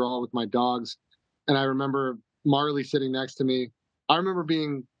opiate withdrawal with my dogs. And I remember Marley sitting next to me. I remember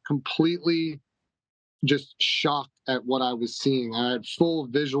being completely just shocked at what I was seeing. I had full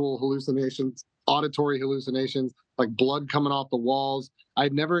visual hallucinations, auditory hallucinations, like blood coming off the walls.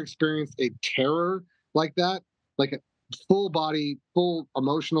 I'd never experienced a terror like that, like a full body, full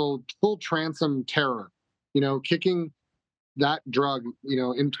emotional, full transom terror. Kicking that drug,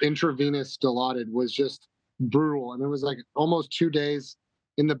 intravenous Dilaudid, was just brutal. And it was like almost 2 days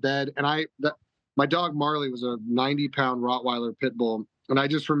in the bed. And my dog Marley was a 90-pound Rottweiler pit bull. And I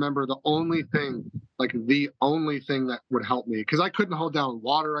just remember the only thing that would help me, because I couldn't hold down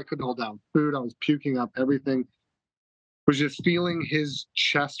water, I couldn't hold down food, I was puking up everything, was just feeling his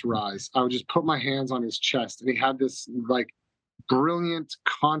chest rise. I would just put my hands on his chest, and he had this like brilliant,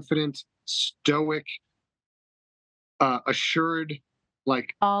 confident, stoic, assured,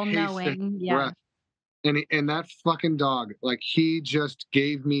 like all-knowing breath. And that fucking dog, like, he just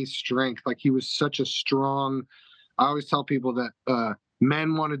gave me strength. Like, he was such a strong. I always tell people that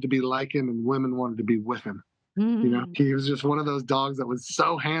men wanted to be like him and women wanted to be with him. He was just one of those dogs that was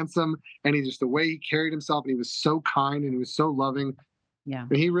so handsome, and the way he carried himself, and he was so kind, and he was so loving. Yeah.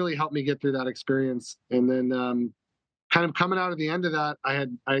 And he really helped me get through that experience. And then kind of coming out of the end of that, I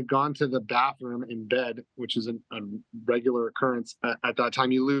had gone to the bathroom in bed, which is a regular occurrence at that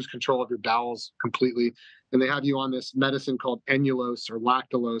time. You lose control of your bowels completely, and they have you on this medicine called Enulose or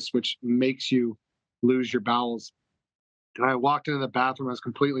Lactulose, which makes you lose your bowels. And I walked into the bathroom, I was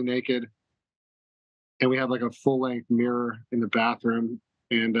completely naked, and we had like a full-length mirror in the bathroom.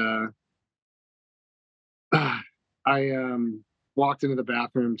 And I walked into the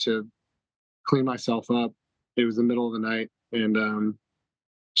bathroom to clean myself up. It was the middle of the night, and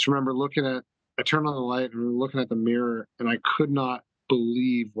just remember I turned on the light and looking at the mirror, and I could not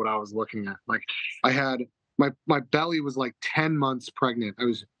believe what I was looking at. Like, I had my belly was like 10 months pregnant. I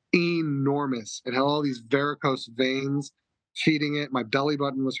was enormous. It had all these varicose veins feeding it. My belly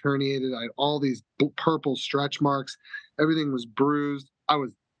button was herniated. I had all these purple stretch marks. Everything was bruised. I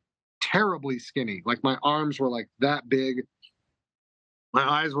was terribly skinny. Like, my arms were like that big. My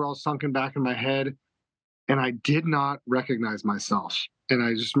eyes were all sunken back in my head, and I did not recognize myself. And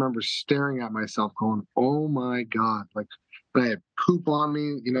I just remember staring at myself going, oh my God, like, and I had poop on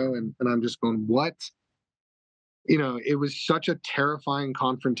me, and I'm just going, what? It was such a terrifying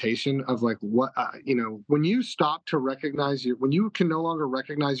confrontation of like, what, when you stop to recognize when you can no longer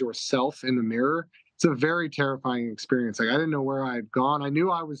recognize yourself in the mirror, it's a very terrifying experience. Like, I didn't know where I had gone. I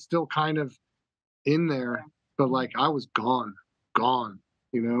knew I was still kind of in there, but like I was gone, and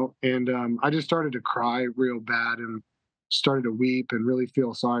I just started to cry real bad and started to weep and really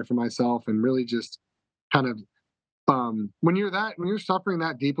feel sorry for myself and really just kind of when you're suffering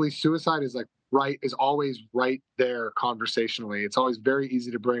that deeply, suicide is always right there conversationally. It's always very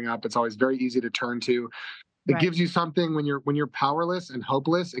easy to bring up. It's always very easy to turn to. It Right. gives you something when you're powerless and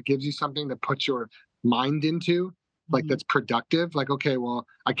hopeless. It gives you something to put your mind into, like, Mhm. that's productive. Like, okay, well,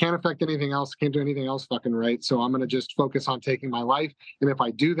 I can't affect anything else. Can't do anything else fucking right. So I'm gonna just focus on taking my life. And if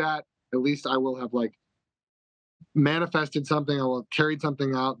I do that, at least I will have like manifested something. I will have carried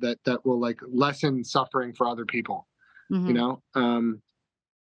something out that will like lessen suffering for other people. You Mhm. know.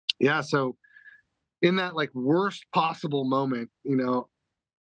 Yeah. So in that like worst possible moment,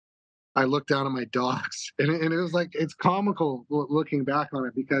 I looked down at my dogs, and it was like it's comical looking back on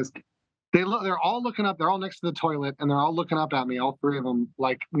it because they're all looking up. They're all next to the toilet, and they're all looking up at me. All three of them,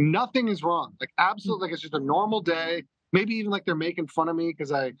 like nothing is wrong. Like absolutely, like it's just a normal day. Maybe even like they're making fun of me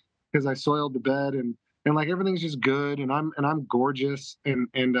because I soiled the bed, and like everything's just good, and I'm gorgeous, and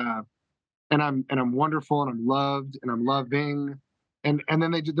I'm wonderful, and I'm loved, and I'm loving, and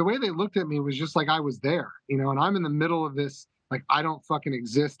then the way they looked at me was just like I was there, and I'm in the middle of this like I don't fucking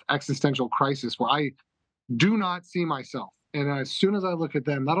exist existential crisis where I do not see myself. And as soon as I look at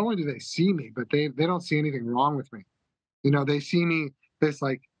them, not only do they see me, but they don't see anything wrong with me. They see me, this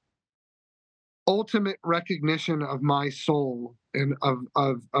like ultimate recognition of my soul and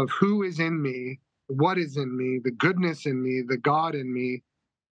of who is in me, what is in me, the goodness in me, the God in me.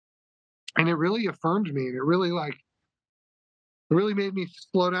 And it really affirmed me. And it really made me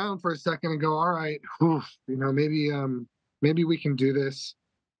slow down for a second and go, all right, whew, maybe we can do this.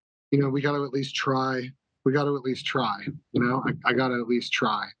 We got to at least try. We got to at least try. I got to at least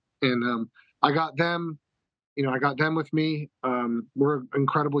try. And I got them. I got them with me. We're an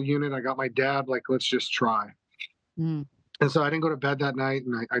incredible unit. I got my dad. Like, let's just try. Mhm. And so I didn't go to bed that night,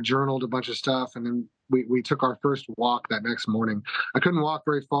 and I journaled a bunch of stuff, and then we took our first walk that next morning. I couldn't walk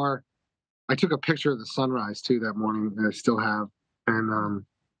very far. I took a picture of the sunrise too that morning, and I still have. And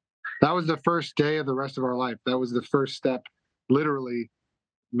that was the first day of the rest of our life. That was the first step, literally,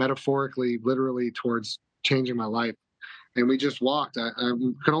 metaphorically, literally, towards changing my life. And we just walked. I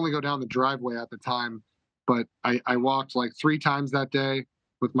could only go down the driveway at the time, but I walked like 3 times that day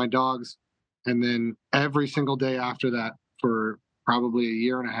with my dogs, and then every single day after that for probably a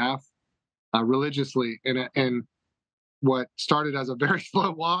year and a half, religiously. And what started as a very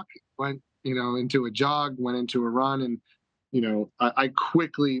slow walk went, into a jog, went into a run, and I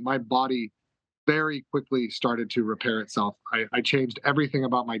quickly, my body very quickly started to repair itself. I changed everything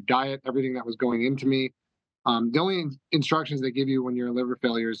about my diet, everything that was going into me. The only instructions they give you when you're a liver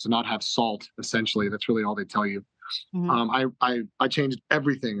failure is to not have salt. Essentially, that's really all they tell you. Mhm. I changed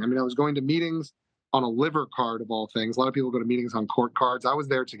everything. I mean, I was going to meetings on a liver card of all things. A lot of people go to meetings on court cards. I was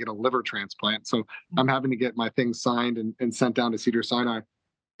there to get a liver transplant, so I'm having to get my things signed and sent down to Cedar Sinai.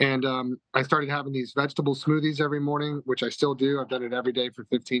 And I started having these vegetable smoothies every morning, which I still do. I've done it every day for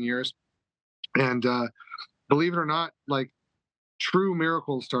 15 years. And believe it or not, like true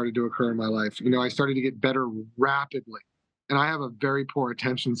miracles started to occur in my life. I started to get better rapidly. And I have a very poor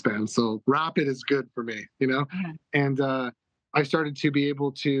attention span. So rapid is good for me. Yeah. And I started to be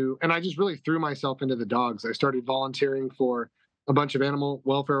able to, and I just really threw myself into the dogs. I started volunteering for a bunch of animal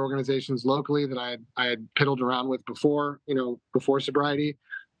welfare organizations locally that I had piddled around with before sobriety.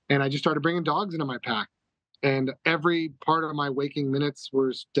 And I just started bringing dogs into my pack. And every part of my waking minutes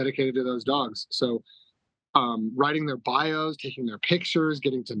was dedicated to those dogs. So writing their bios, taking their pictures,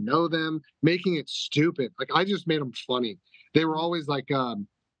 getting to know them, making it stupid. Like I just made them funny. They were always like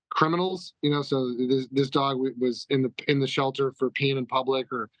criminals, So this dog was in the shelter for peeing in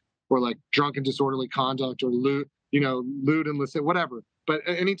public, or like drunk and disorderly conduct, or lewd and illicit, whatever. But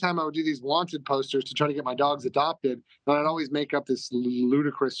anytime I would do these wanted posters to try to get my dogs adopted, I'd always make up this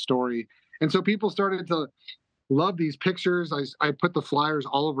ludicrous story. And so people started to love these pictures. I put the flyers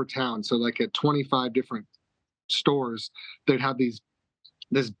all over town. So like at 25 different stores, they'd have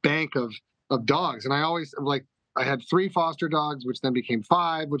this bank of dogs, and I always like I had 3 foster dogs, which then became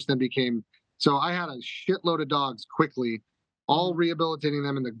 5, which then became so I had a shitload of dogs quickly, all Mhm. rehabilitating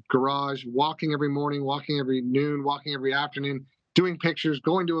them in the garage, walking every morning, walking every noon, walking every afternoon, doing pictures,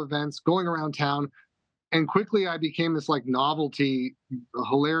 going to events, going around town. And quickly I became this like novelty,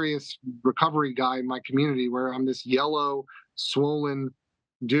 hilarious recovery guy in my community, where I'm this yellow swollen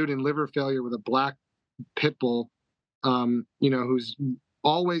dude in liver failure with a black pit bull, who's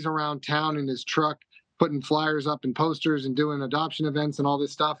always around town in his truck, putting flyers up and posters and doing adoption events and all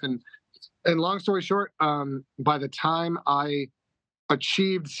this stuff. And long story short, by the time I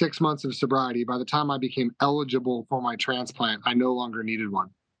achieved 6 months of sobriety, by the time I became eligible for my transplant, I no longer needed one.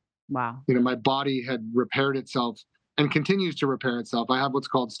 Wow. My body had repaired itself and continues to repair itself. I have what's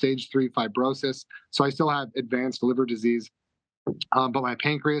called stage 3 fibrosis, so I still have advanced liver disease, but my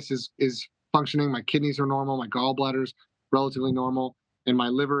pancreas is functioning. My kidneys are normal. My gallbladder's relatively normal, and my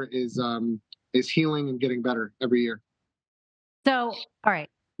liver is healing and getting better every year. So, all right.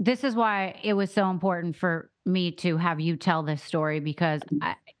 This is why it was so important for me to have you tell this story, because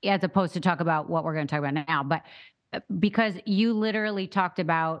as opposed to talk about what we're going to talk about now, but because you literally talked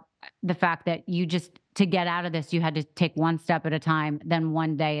about the fact that you just, to get out of this, you had to take one step at a time, then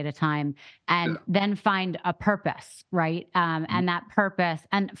one day at a time, and then find a purpose, right? And that purpose,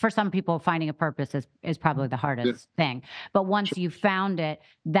 and for some people, finding a purpose is probably the hardest thing. But once you found it,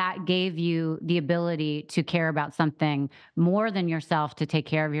 that gave you the ability to care about something more than yourself, to take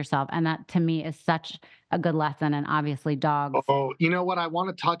care of yourself. And that, to me, is such a good lesson. And obviously dogs. Oh, you know what? I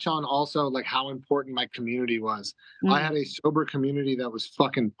want to touch on also, like, how important my community was. I had a sober community that was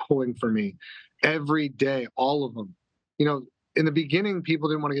fucking pulling for me every day, all of them. In the beginning, people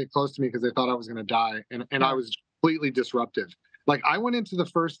didn't want to get close to me because they thought I was going to die. And I was completely disruptive. Like, I went into the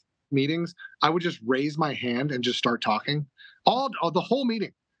first meetings, I would just raise my hand and just start talking all the whole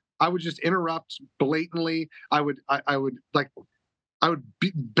meeting. I would just interrupt blatantly. I would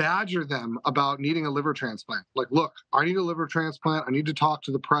badger them about needing a liver transplant. Like, look, I need a liver transplant. I need to talk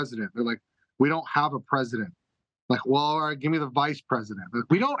to the president. They're like, we don't have a president. Like, well, all right, give me the vice president. Like,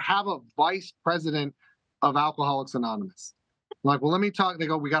 we don't have a vice president of Alcoholics Anonymous. I'm like, well, let me talk. They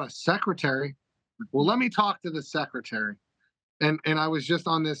go, we got a secretary. Like, well, let me talk to the secretary. And I was just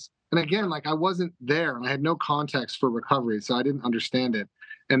on this. And again, like, I wasn't there and I had no context for recovery, so I didn't understand it.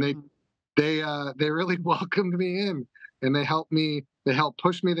 And they really welcomed me in, and they helped me. They helped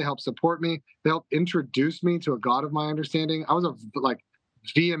push me. They helped support me. They helped introduce me to a God of my understanding. I was a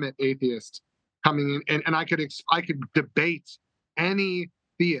vehement atheist coming in, and I could debate any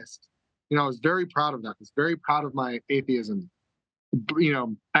theist. I was very proud of that. I was very proud of my atheism.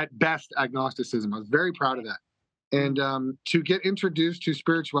 At best agnosticism. I was very proud of that. And to get introduced to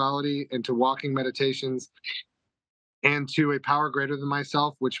spirituality and to walking meditations and to a power greater than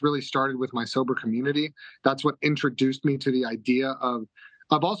myself, which really started with my sober community. That's what introduced me to the idea of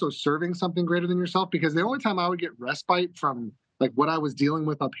also serving something greater than yourself, because the only time I would get respite from like what I was dealing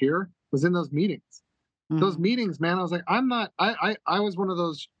with up here was in those meetings. Those meetings, man, I was like, I was one of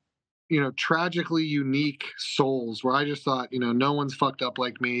those, tragically unique souls where I just thought, no one's fucked up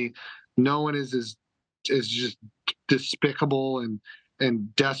like me. No one is just despicable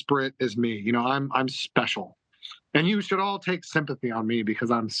and desperate as me. I'm special. And you should all take sympathy on me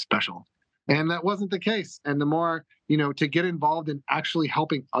because I'm special. And that wasn't the case. And the more, to get involved in actually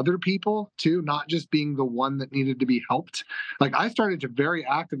helping other people too, not just being the one that needed to be helped. Like, I started to very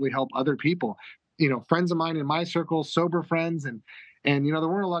actively help other people, friends of mine in my circle, sober friends. And there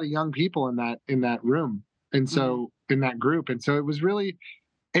weren't a lot of young people in that room. And so in that group. And so it was really,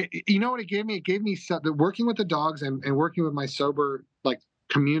 you know what it gave me? It gave me working with the dogs and working with my sober,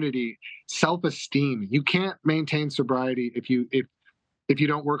 community, self-esteem. You can't maintain sobriety if you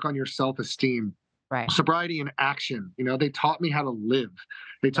don't work on your self-esteem. Right. Sobriety in action. They taught me how to live.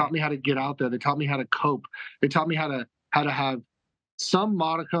 They taught me how to get out there. They taught me how to cope. They taught me how to have some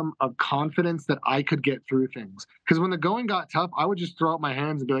modicum of confidence that I could get through things. Because when the going got tough, I would just throw up my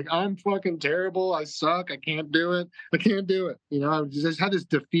hands and be like, I'm fucking terrible. I suck. I can't do it. I can't do it. I just had this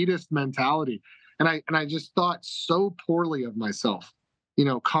defeatist mentality. And I just thought so poorly of myself,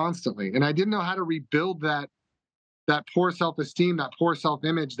 constantly. And I didn't know how to rebuild that poor self-esteem, that poor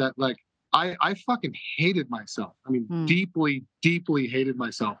self-image, that I fucking hated myself. I mean, deeply, deeply hated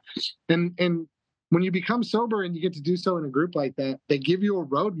myself. And when you become sober and you get to do so in a group like that, they give you a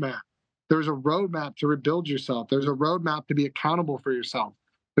roadmap. There's a roadmap to rebuild yourself. There's a roadmap to be accountable for yourself.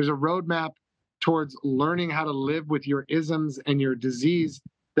 There's a roadmap towards learning how to live with your isms and your disease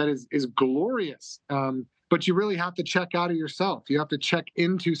that is glorious. But you really have to check out of yourself. You have to check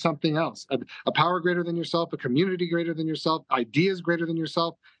into something else, a power greater than yourself, a community greater than yourself, ideas greater than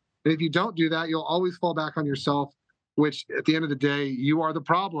yourself. And if you don't do that, you'll always fall back on yourself, which at the end of the day, you are the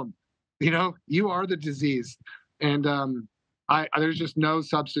problem. You are the disease. And there's just no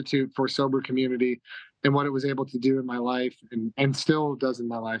substitute for sober community and what it was able to do in my life and still does in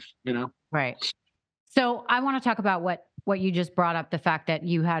my life, Right. So I want to talk about what you just brought up, the fact that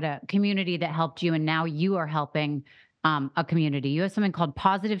you had a community that helped you and now you are helping a community. You have something called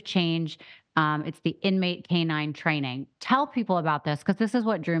Pawsitive Change. It's the Inmate Canine Training. Tell people about this because this is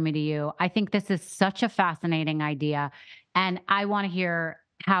what drew me to you. I think this is such a fascinating idea, and I want to hear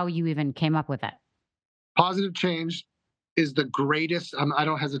how you even came up with it. Pawsitive Change is the greatest. I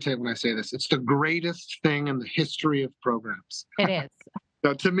don't hesitate when I say this. It's the greatest thing in the history of programs. It is.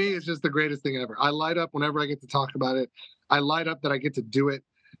 So to me, it's just the greatest thing ever. I light up whenever I get to talk about it. I light up that I get to do it.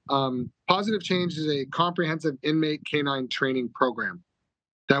 Pawsitive Change is a comprehensive inmate canine training program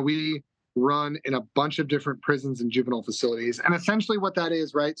that we run in a bunch of different prisons and juvenile facilities. And essentially what that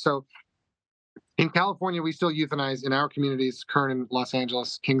is, right? So in California, we still euthanize in our communities, Kern in Los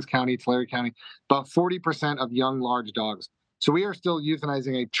Angeles, Kings County, Tulare County, about 40% of young, large dogs. So we are still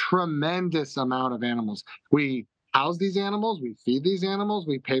euthanizing a tremendous amount of animals. We house these animals, we feed these animals,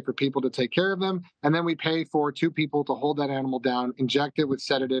 we pay for people to take care of them, and then we pay for 2 people to hold that animal down, inject it with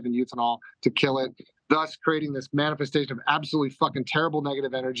sedative and euthanaol to kill it, thus creating this manifestation of absolutely fucking terrible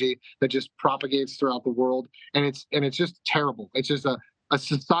negative energy that just propagates throughout the world. And it's just terrible. It's just a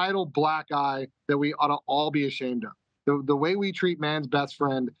societal black eye that we ought to all be ashamed of. The way we treat man's best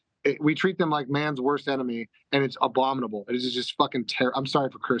friend, we treat them like man's worst enemy, and it's abominable. It is just fucking terrible. I'm sorry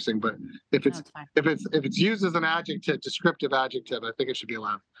for cursing, but if it's used as an adjective, descriptive adjective, I think it should be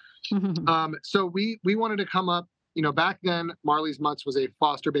allowed. So we wanted to come up. Back then, Marley's Mutts was a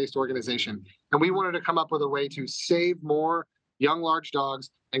foster-based organization, and we wanted to come up with a way to save more young, large dogs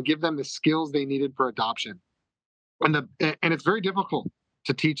and give them the skills they needed for adoption. And it's very difficult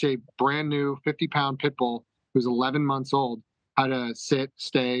to teach a brand new 50-pound pit bull who's 11 months old how to sit,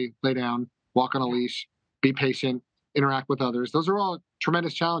 stay, lay down, walk on a leash, be patient, interact with others. Those are all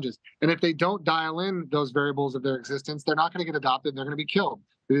tremendous challenges. And if they don't dial in those variables of their existence, they're not going to get adopted. They're going to be killed.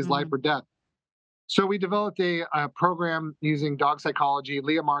 It is life or death. So we developed a program using dog psychology.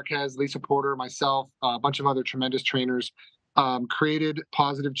 Leah Marquez, Lisa Porter, myself, a bunch of other tremendous trainers created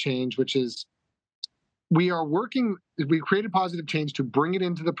Pawsitive Change, which is we created Pawsitive Change to bring it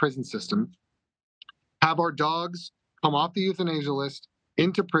into the prison system, have our dogs come off the euthanasia list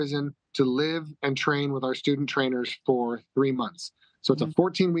into prison to live and train with our student trainers for 3 months. So it's a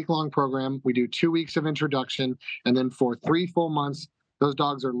 14-week-long program. We do 2 weeks of introduction, and then for 3 full months, those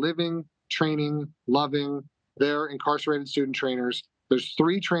dogs are living, training, loving. They're incarcerated student trainers. There's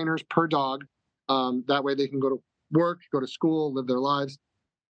 3 trainers per dog. That way they can go to work, go to school, live their lives.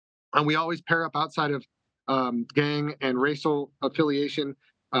 And we always pair up outside of gang and racial affiliation.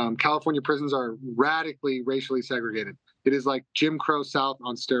 California prisons are radically racially segregated. It is like Jim Crow South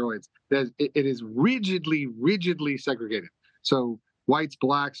on steroids. It is rigidly segregated. So whites,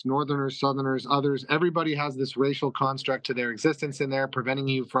 blacks, northerners, southerners, others, everybody has this racial construct to their existence in there, preventing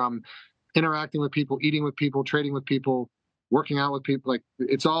you from interacting with people, eating with people, trading with people, working out with people. Like,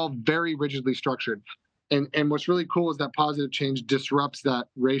 it's all very rigidly structured. And what's really cool is that Pawsitive Change disrupts that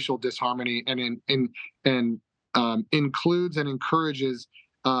racial disharmony and includes and encourages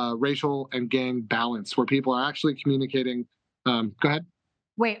racial and gang balance, where people are actually communicating. Go ahead.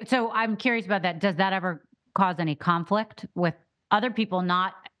 Wait, so I'm curious about that. Does that ever cause any conflict with other people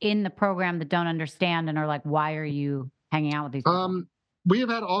not in the program that don't understand and are like, why are you hanging out with these people? We have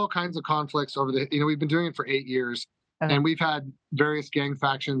had all kinds of conflicts over we've been doing it for 8 years. Okay. And we've had various gang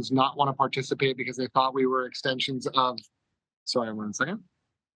factions not want to participate because they thought we were extensions of, sorry, 1 second.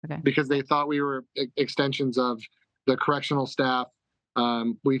 Okay. Because they thought we were extensions of the correctional staff.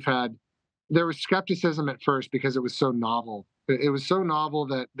 There was skepticism at first because it was so novel. It was so novel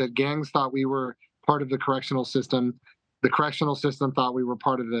that gangs thought we were part of the correctional system. The correctional system thought we were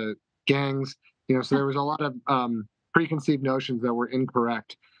part of the gangs. So there was a lot of preconceived notions that were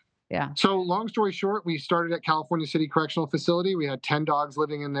incorrect. Yeah. So long story short, we started at California City Correctional Facility. We had 10 dogs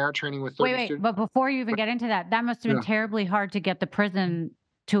living in there, training with 30 students. But before you even get into that must have been terribly hard to get the prison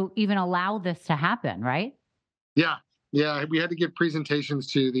to even allow this to happen, right? Yeah. Yeah. We had to give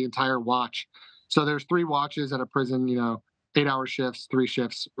presentations to the entire watch. So there's 3 watches at a prison, 8-hour shifts, 3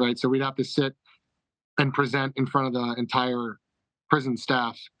 shifts, right? So we'd have to sit and present in front of the entire prison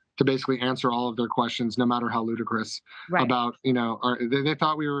staff to basically answer all of their questions, no matter how ludicrous, about,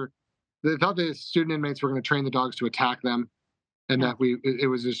 they thought the student inmates were going to train the dogs to attack them, and that it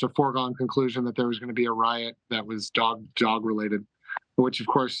was just a foregone conclusion that there was going to be a riot that was dog related, which of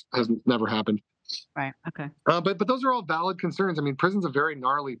course has never happened. Right. Okay. But those are all valid concerns. I mean, prison's a very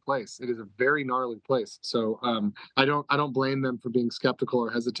gnarly place. It is a very gnarly place. So I don't blame them for being skeptical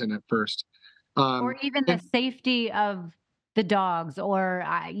or hesitant at first. Or even the safety of the dogs, or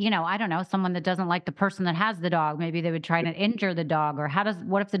I don't know, someone that doesn't like the person that has the dog. Maybe they would try to injure the dog, or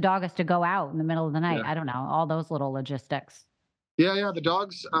what if the dog has to go out in the middle of the night? I don't know, all those little logistics. Yeah. The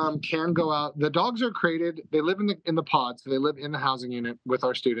dogs can go out. The dogs are crated. They live in the pods. So they live in the housing unit with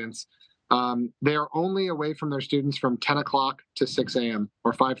our students. They are only away from their students from 10 o'clock to 6 a.m.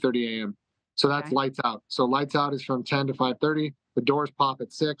 or 5:30 a.m. So that's lights out. So lights out is from 10 to 5:30. The doors pop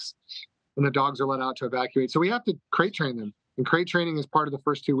at 6, and the dogs are let out to evacuate. So we have to crate train them. And crate training is part of the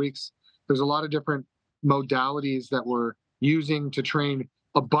first 2 weeks. There's a lot of different modalities that we're using to train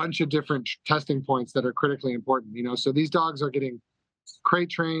a bunch of different testing points that are critically important. So these dogs are getting crate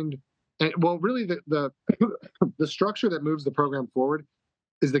trained. And well, really, the the structure that moves the program forward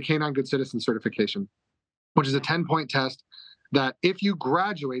is the Canine Good Citizen certification, which is a 10-point test that if you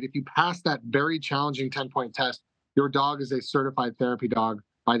graduate, if you pass that very challenging 10-point test, your dog is a certified therapy dog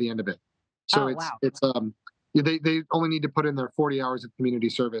by the end of it. So they only need to put in their 40 hours of community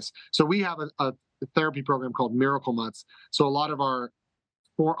service. So we have a therapy program called Miracle Mutts. So a lot of our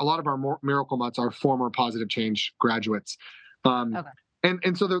Miracle Mutts are former Pawsitive Change graduates.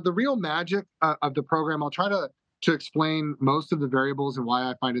 And so the real magic of the program, I'll try to explain most of the variables and why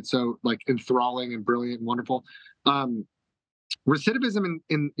I find it so enthralling and brilliant and wonderful. Recidivism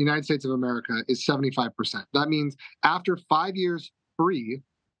in the United States of America is 75%. That means after 5 years free,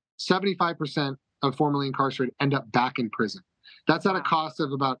 75% of formerly incarcerated end up back in prison. That's at a cost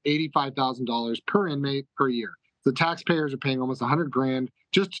of about $85,000 per inmate per year. The taxpayers are paying almost $100,000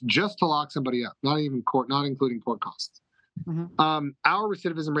 just to lock somebody up, not including court costs. Our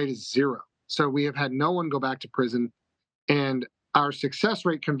recidivism rate is 0. So we have had no one go back to prison. And our success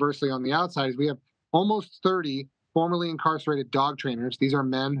rate, conversely, on the outside is we have almost 30 formerly incarcerated dog trainers. These are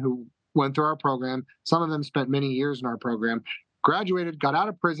men who went through our program. Some of them spent many years in our program, graduated, got out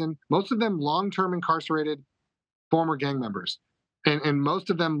of prison, most of them long-term incarcerated former gang members, and most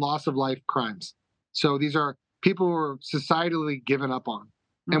of them loss of life crimes. So these are people who are societally given up on.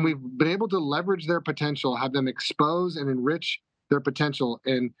 And we've been able to leverage their potential, have them expose and enrich their potential.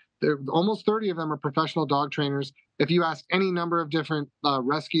 And almost 30 of them are professional dog trainers. If you ask any number of different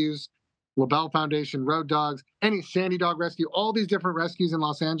rescues, LaBelle Foundation, Road Dogs, any Sandy Dog Rescue, all these different rescues in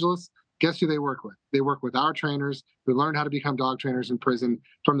Los Angeles, guess who they work with? They work with our trainers who learned how to become dog trainers in prison,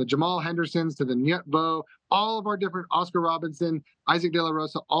 from the Jamal Hendersons to the Nyet Bo, all of our different Oscar Robinson, Isaac De La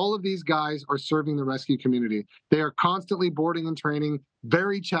Rosa, all of these guys are serving the rescue community. They are constantly boarding and training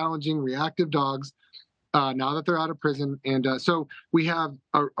very challenging, reactive dogs now that they're out of prison. And so we have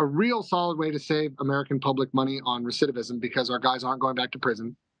a real solid way to save American public money on recidivism because our guys aren't going back to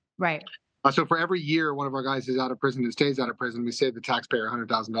prison. Right. So for every year one of our guys is out of prison and stays out of prison, we save the taxpayer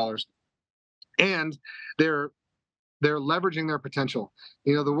 $100,000. And they're leveraging their potential.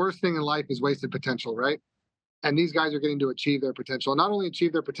 The worst thing in life is wasted potential, right? And these guys are getting to achieve their potential. Not only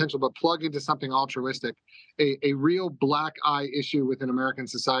achieve their potential, but plug into something altruistic, a real black eye issue within American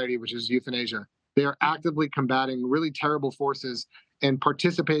society, which is euthanasia. They are actively combating really terrible forces and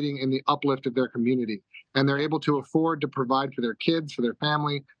participating in the uplift of their community. And they're able to afford to provide for their kids, for their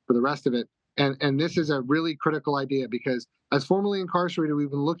family, for the rest of it. And this is a really critical idea because as formerly incarcerated, we've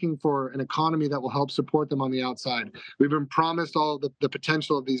been looking for an economy that will help support them on the outside. We've been promised all the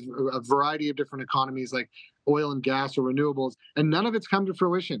potential of a variety of different economies like oil and gas or renewables, and none of it's come to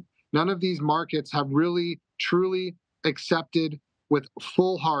fruition. None of these markets have really, truly accepted with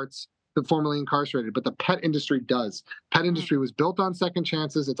full hearts the formerly incarcerated, but the pet industry does. Pet industry was built on second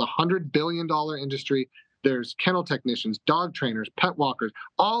chances. It's $100 billion industry. There's kennel technicians, dog trainers, pet walkers,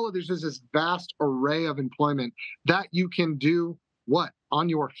 all of there's just this vast array of employment that you can do on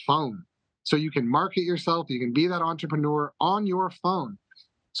your phone. So you can market yourself, you can be that entrepreneur on your phone.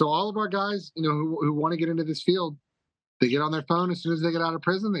 So all of our guys, who want to get into this field, they get on their phone as soon as they get out of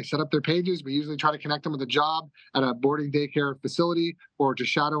prison. They set up their pages. We usually try to connect them with a job at a boarding daycare facility or to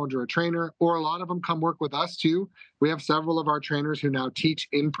shadow under a trainer, or a lot of them come work with us too. We have several of our trainers who now teach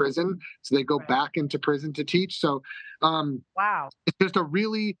in prison. So they go back into prison to teach. So wow, it's just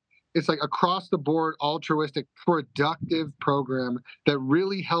it's like across the board, altruistic, productive program that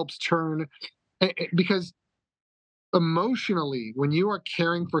really helps turn, because emotionally, when you are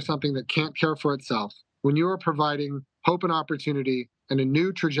caring for something that can't care for itself, when you are providing hope and opportunity and a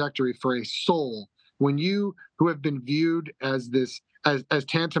new trajectory for a soul, when you who have been viewed as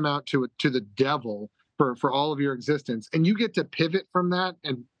tantamount to the devil for all of your existence, and you get to pivot from that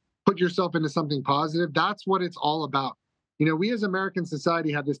and put yourself into something positive, that's what it's all about. We as American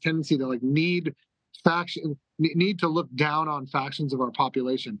society have this tendency to need to look down on factions of our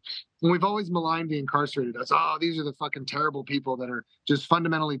population. And we've always maligned the incarcerated as, these are the fucking terrible people that are just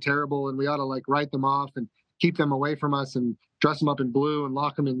fundamentally terrible, and we ought to write them off and keep them away from us and dress them up in blue and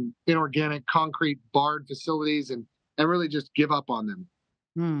lock them in inorganic concrete barred facilities and really just give up on them.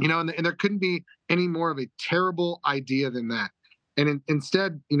 And there couldn't be any more of a terrible idea than that. And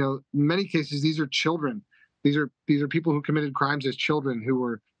instead, you know, in many cases, these are children. These are people who committed crimes as children, who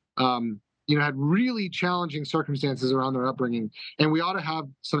were, you know, had really challenging circumstances around their upbringing. And we ought to have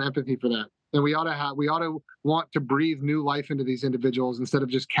some empathy for that. And we ought to want to breathe new life into these individuals instead of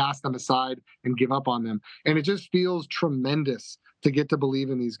just cast them aside and give up on them. And it just feels tremendous to get to believe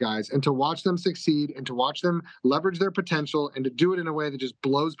in these guys and to watch them succeed and to watch them leverage their potential and to do it in a way that just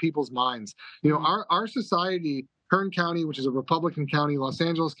blows people's minds. You know, our society, Kern County, which is a Republican county, Los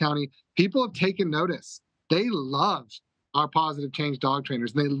Angeles County, people have taken notice. They love our positive change dog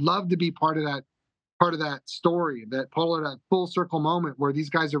trainers. And they love to be part of that story, that full circle moment where these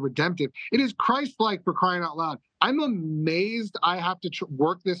guys are redemptive. It is Christ-like, for crying out loud. I'm amazed I have to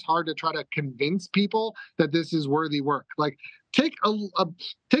work this hard to try to convince people that this is worthy work. Like, take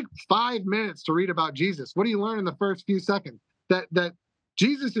 5 minutes to read about Jesus. What do you learn in the first few seconds? That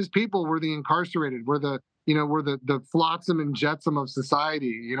Jesus's people were the incarcerated, were the flotsam and jetsam of society,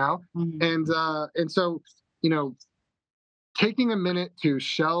 you know? Mm-hmm. And so, you know, taking a minute to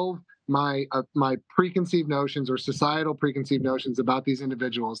shelve my preconceived notions or societal preconceived notions about these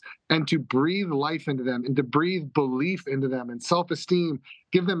individuals and to breathe life into them and to breathe belief into them and self-esteem,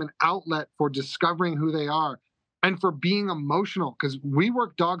 give them an outlet for discovering who they are and for being emotional, because we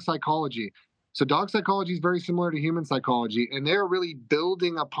work dog psychology. So dog psychology is very similar to human psychology, and they're really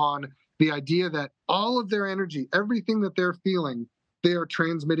building upon the idea that all of their energy, everything that they're feeling, they are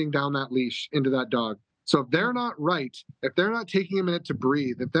transmitting down that leash into that dog. So if they're not right, if they're not taking a minute to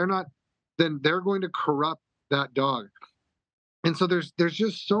breathe, if they're not, then they're going to corrupt that dog. And so there's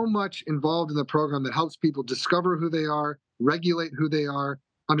just so much involved in the program that helps people discover who they are, regulate who they are,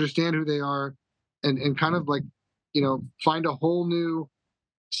 understand who they are, and kind of like, you know, find a whole new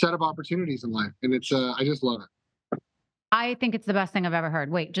set of opportunities in life. And it's I just love it. I think it's the best thing I've ever heard.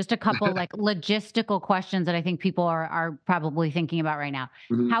 Wait, just a couple like logistical questions that I think people are probably thinking about right now.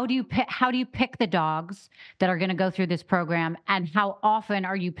 Mm-hmm. How do you pick the dogs that are going to go through this program, and how often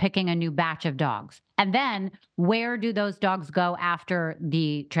are you picking a new batch of dogs? And then where do those dogs go after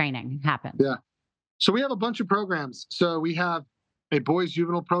the training happens? Yeah. So we have a bunch of programs. So we have a boys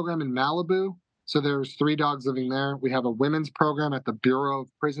juvenile program in Malibu. So there's 3 dogs living there. We have a women's program at the Bureau of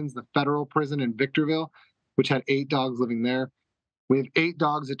Prisons, the federal prison in Victorville, which had 8 dogs living there. We have 8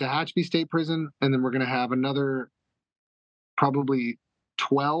 dogs at Tehachapi State Prison, and then we're going to have another probably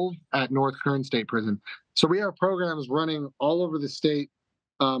 12 at North Kern State Prison. So we have programs running all over the state,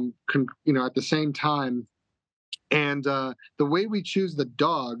 you know, at the same time. And the way we choose the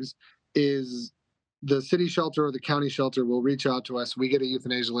dogs is the city shelter or the county shelter will reach out to us. We get a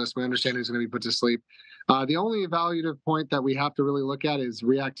euthanasia list. We understand who's going to be put to sleep. The only evaluative point that we have to really look at is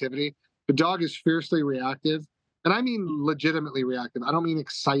reactivity. The dog is fiercely reactive, and I mean legitimately reactive. I don't mean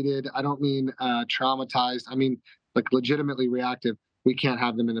excited. I don't mean traumatized. I mean like legitimately reactive. We can't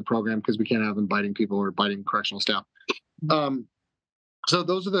have them in the program because we can't have them biting people or biting correctional staff. So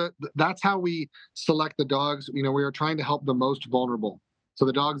that's how we select the dogs. You know, we are trying to help the most vulnerable. So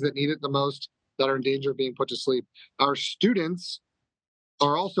the dogs that need it the most, that are in danger of being put to sleep. Our students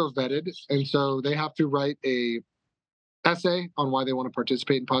are also vetted, and so they have to write a essay on why they want to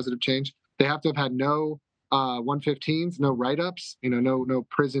participate in positive change. They have to have had no 115s, no write-ups, you know, no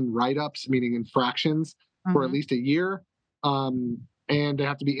prison write-ups, meaning infractions, for at least a year. And they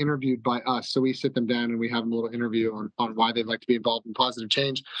have to be interviewed by us. So we sit them down and we have a little interview on why they'd like to be involved in positive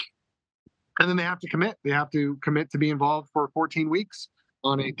change. And then they have to commit. They have to commit to be involved for 14 weeks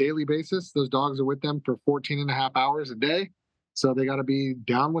on a daily basis. Those dogs are with them for 14 and a half hours a day. So they got to be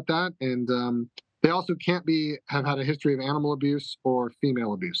down with that. And they also can't have had a history of animal abuse or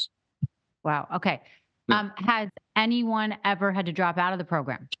female abuse. Wow. Okay. Yeah. Has anyone ever had to drop out of the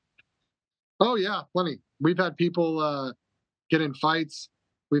program? Oh, yeah, plenty. We've had people get in fights.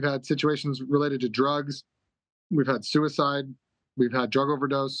 We've had situations related to drugs. We've had suicide. We've had drug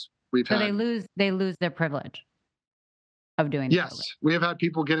overdose. They lose their privilege of doing that. Yes, we have had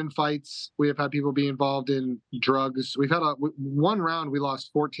people get in fights. We have had people be involved in drugs. We've had one round, we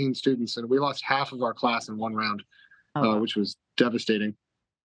lost 14 students, and we lost half of our class in one round, which was devastating.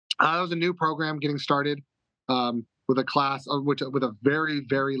 That was a new program getting started with a class with a very,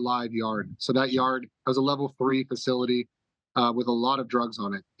 very live yard. So that yard was a level 3 facility with a lot of drugs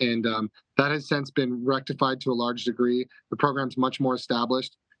on it. And that has since been rectified to a large degree. The program's much more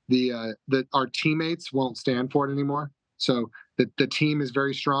established. Our teammates won't stand for it anymore. So the team is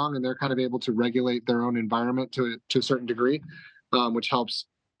very strong, and they're kind of able to regulate their own environment to a certain degree, which helps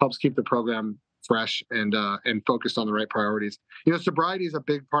keep the program fresh and focused on the right priorities. You know, sobriety is a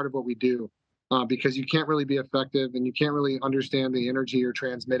big part of what we do because you can't really be effective and you can't really understand the energy you're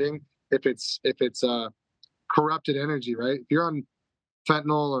transmitting if it's corrupted energy, right? If you're on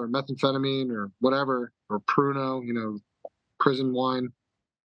fentanyl or methamphetamine or whatever, or Pruno, prison wine,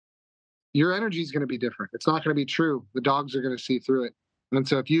 your energy is going to be different. It's not going to be true. The dogs are going to see through it. And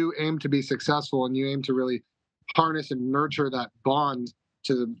so if you aim to be successful and you aim to really harness and nurture that bond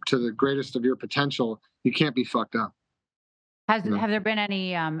to the greatest of your potential, you can't be fucked up. Have there been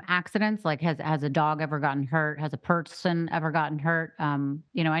any accidents? Like, has a dog ever gotten hurt? Has a person ever gotten hurt? I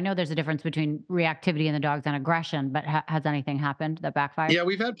know there's a difference between reactivity in the dogs and aggression, but has anything happened that backfired? Yeah,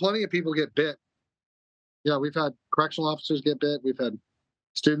 we've had plenty of people get bit. Yeah, we've had correctional officers get bit. We've had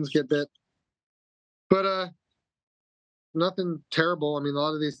students get bit. But nothing terrible. I mean, a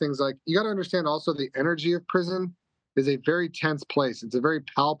lot of these things, like, you got to understand also the energy of prison is a very tense place. It's a very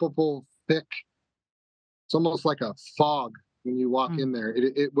palpable, thick. It's almost like a fog when you walk in there.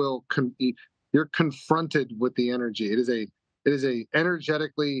 You're confronted with the energy. It is a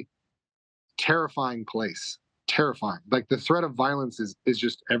energetically terrifying place. Terrifying. Like, the threat of violence is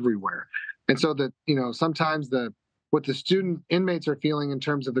just everywhere. And so that, sometimes what the student inmates are feeling in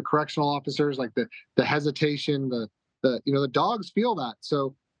terms of the correctional officers, like the hesitation, the dogs feel that.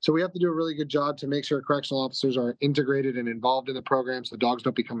 So we have to do a really good job to make sure correctional officers are integrated and involved in the program so the dogs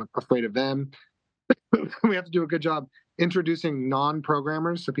don't become afraid of them. We have to do a good job introducing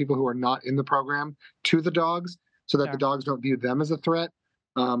non-programmers, so people who are not in the program, to the dogs so that the dogs don't view them as a threat.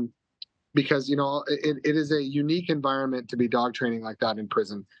 Because, it is a unique environment to be dog training like that in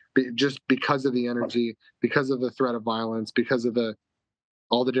prison, just because of the energy, because of the threat of violence, because of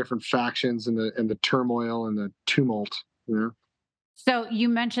all the different factions and the turmoil and the tumult. So you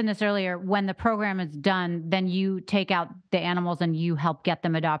mentioned this earlier. When the program is done, then you take out the animals and you help get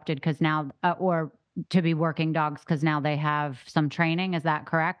them adopted because now, or to be working dogs because now they have some training. Is that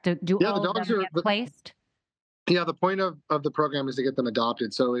correct? Do Yeah, all the of dogs them are get placed? Yeah, the point of the program is to get them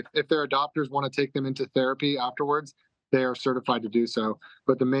adopted. So if their adopters want to take them into therapy afterwards, they are certified to do so.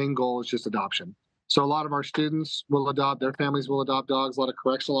 But the main goal is just adoption. So a lot of our students will adopt, their families will adopt dogs. A lot of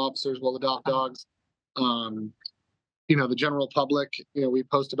correctional officers will adopt dogs. The general public, we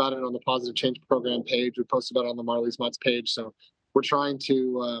post about it on the Pawsitive Change program page. We post about it on the Marley's Mutts page. So we're trying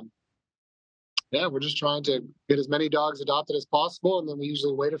to, we're just trying to get as many dogs adopted as possible. And then we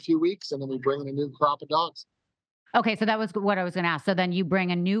usually wait a few weeks and then we bring in a new crop of dogs. Okay, so that was what I was going to ask. So then you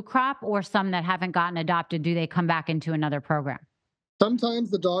bring a new crop, or some that haven't gotten adopted, do they come back into another program? Sometimes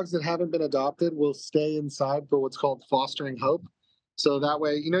the dogs that haven't been adopted will stay inside for what's called fostering hope. So that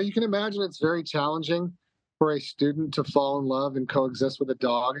way, you can imagine it's very challenging for a student to fall in love and coexist with a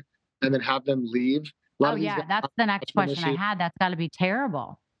dog and then have them leave. A lot Oh of these yeah, guys that's have the next attachment question I issues. had. That's got to be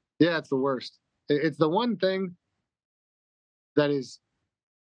terrible. Yeah, it's the worst. It's the one thing that is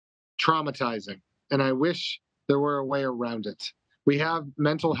traumatizing, and I wish there were a way around it. We have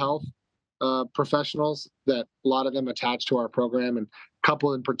mental health professionals that a lot of them attach to our program, and a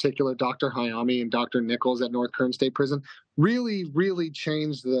couple in particular, Dr. Hayami and Dr. Nichols at North Kern State Prison, really, really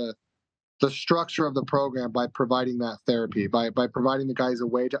changed the structure of the program by providing that therapy, by providing the guys a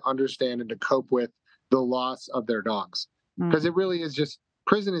way to understand and to cope with the loss of their dogs. Because it really is just,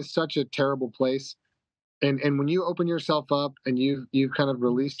 prison is such a terrible place. And when you open yourself up and you've kind of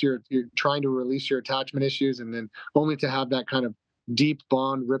you're trying to release your attachment issues, and then only to have that kind of deep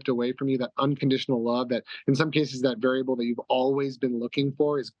bond ripped away from you, that unconditional love, that in some cases that variable that you've always been looking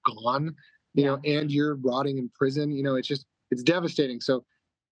for is gone, and you're rotting in prison, it's devastating. So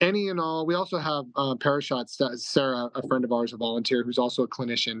any and all, we also have Parashot Sarah, a friend of ours, a volunteer who's also a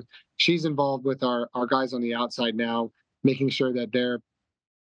clinician. She's involved with our guys on the outside now, making sure that they're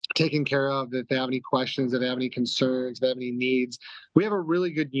taken care of, that they have any questions, if they have any concerns, if they have any needs. We have a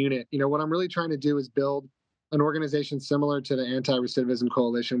really good unit. What I'm really trying to do is build an organization similar to the Anti-Recidivism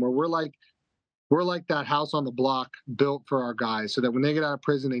Coalition, where we're like that house on the block built for our guys, so that when they get out of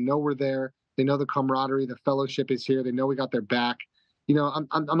prison, they know we're there. They know the camaraderie, the fellowship is here. They know we got their back. I'm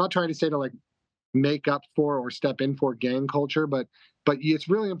not trying to say to like make up for or step in for gang culture, but it's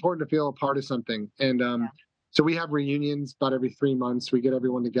really important to feel a part of something. And so we have reunions about every 3 months. We get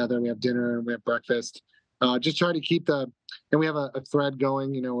everyone together. We have dinner and we have breakfast. Just try to keep and we have a thread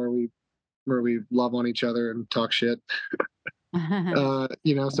going, where we love on each other and talk shit. So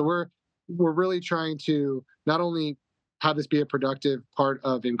we're really trying to not only have this be a productive part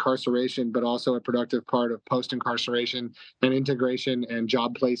of incarceration, but also a productive part of post-incarceration and integration and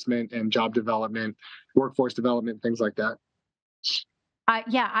job placement and job development, workforce development, things like that.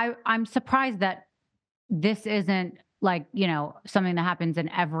 I'm surprised that this isn't like, something that happens in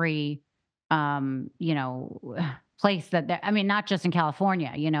every, place not just in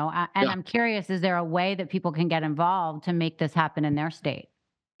California, and I'm curious, is there a way that people can get involved to make this happen in their state?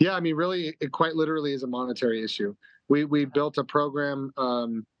 Yeah, I mean, really, it quite literally is a monetary issue. We built a program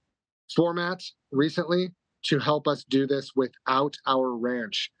format recently to help us do this without our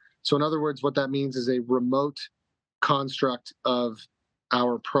ranch. So, in other words, what that means is a remote construct of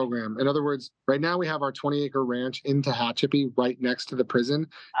our program. In other words, right now we have our 20-acre ranch in Tehachapi right next to the prison.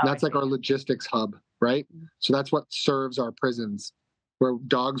 Oh, And I that's like see. our logistics hub, right? So that's what serves our prisons, where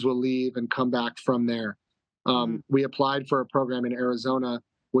dogs will leave and come back from there. Mm. We applied for a program in Arizona,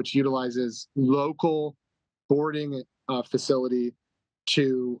 which utilizes local boarding facility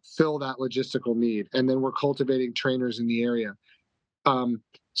to fill that logistical need. And then we're cultivating trainers in the area. Um,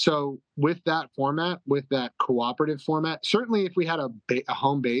 so with that format, with that cooperative format, certainly if we had a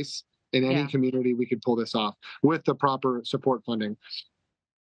home base in any Yeah. community, we could pull this off with the proper support funding.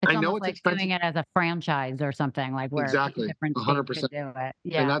 It's I know almost it's like expensive. doing it as a franchise or something, like where Exactly, different states could 100%. do it.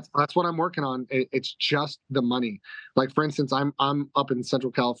 And Yeah. that's what I'm working on. It's just the money. Like for instance, I'm up in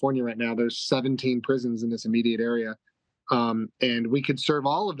Central California right now. There's 17 prisons in this immediate area. And we could serve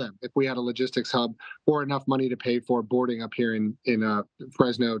all of them if we had a logistics hub or enough money to pay for boarding up here in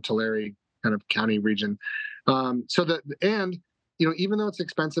Fresno, Tulare kind of county region. So that and even though it's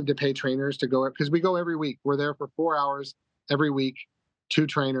expensive to pay trainers to go, because we go every week, we're there for 4 hours every week, two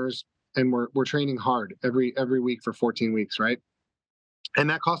trainers, and we're training hard every week for 14 weeks, right? And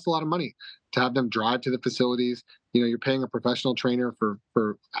that costs a lot of money to have them drive to the facilities. You're paying a professional trainer for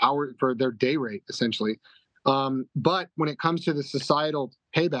their day rate essentially. But when it comes to the societal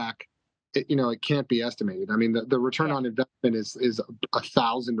payback, it can't be estimated. I mean, the return Yeah. on investment is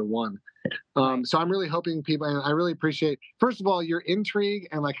 1,000 to 1. Right. So I'm really hoping people, and I really appreciate, first of all, your intrigue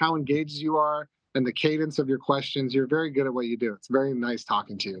and like how engaged you are and the cadence of your questions. You're very good at what you do. It's very nice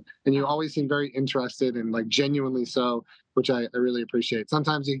talking to you. And you Oh, always seem very interested and like genuinely so, which I really appreciate.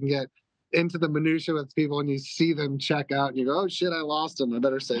 Sometimes you can get into the minutia with people and you see them check out and you go, oh shit, I lost them. I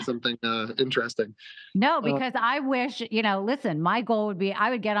better say something interesting. no, Uh, because I wish, listen, my goal would be I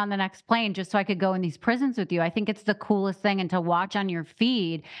would get on the next plane just so I could go in these prisons with you. I think it's the coolest thing. And to watch on your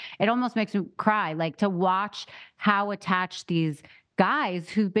feed, it almost makes me cry, like to watch how attached these guys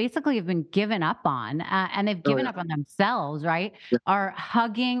who basically have been given up on and they've oh given yeah. up on themselves, right? Yeah. Are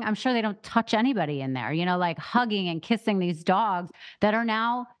hugging. I'm sure they don't touch anybody in there, like hugging and kissing these dogs that are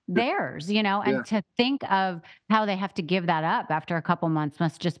now theirs, Yeah. and to think of how they have to give that up after a couple months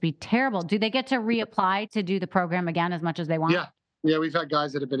must just be terrible. Do they get to reapply to do the program again as much as they want? Yeah. Yeah. We've had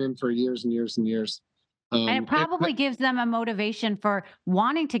guys that have been in for years and years and years. And it And probably gives them a motivation for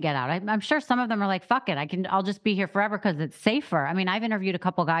wanting to get out. I'm sure some of them are like, fuck it, I'll just be here forever because it's safer. I mean, I've interviewed a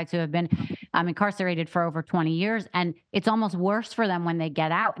couple guys who have been incarcerated for over 20 years, and it's almost worse for them when they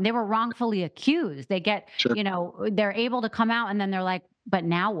get out. And they were wrongfully accused. They get, sure. They're able to come out and then they're like, but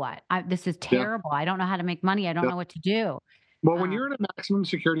now what? This is Yeah. terrible. I don't know how to make money. I don't Yeah. know what to do. Well, when Um, you're in a maximum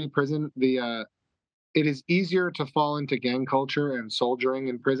security prison, it is easier to fall into gang culture and soldiering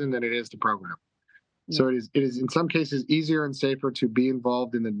in prison than it is to program. So yeah. it is in some cases easier and safer to be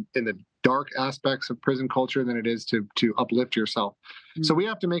involved in the dark aspects of prison culture than it is to uplift yourself. So Mm. we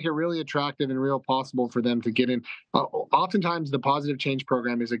have to make it really attractive and real possible for them to get in. Oftentimes, the Positive Change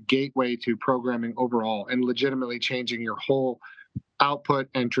program is a gateway to programming overall and legitimately changing your whole output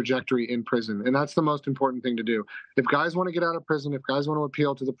and trajectory in prison. And that's the most important thing to do. If guys want to get out of prison, if guys want to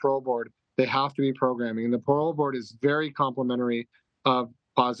appeal to the parole board, they have to be programming. And the parole board is very complimentary of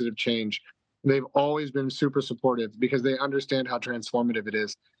Positive Change. They've always been super supportive because they understand how transformative it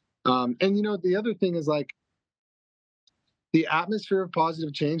is. And the other thing is like the atmosphere of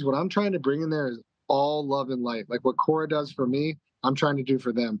Positive Change. What I'm trying to bring in there is all love and light. Like what Cora does for me, I'm trying to do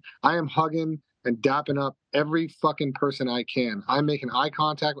for them. I am hugging and dapping up every fucking person I can. I'm making eye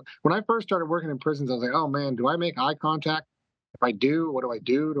contact. When I first started working in prisons, I was like, oh man, do I make eye contact? If I do, what do I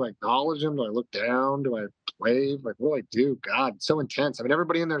do? Do I acknowledge them? Do I look down? Do I wave? Like, what do I do? God, it's so intense. I mean,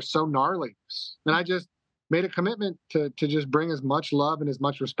 everybody in there is so gnarly. And I just made a commitment to just bring as much love and as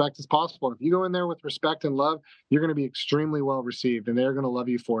much respect as possible. If you go in there with respect and love, you're going to be extremely well received and they're going to love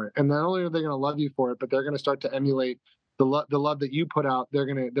you for it. And not only are they going to love you for it, but they're going to start to emulate the love that you put out. They're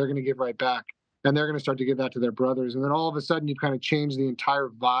going to give right back. And they're going to start to give that to their brothers. And then all of a sudden, you kind of change the entire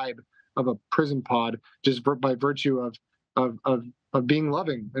vibe of a prison pod just by virtue of being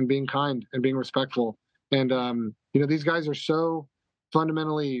loving and being kind and being respectful. And these guys are so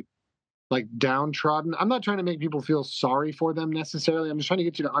fundamentally like downtrodden. I'm not trying to make people feel sorry for them necessarily. I'm just trying to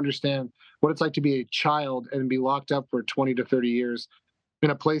get you to understand what it's like to be a child and be locked up for 20 to 30 years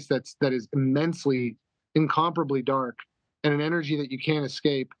in a place that is immensely, incomparably dark and an energy that you can't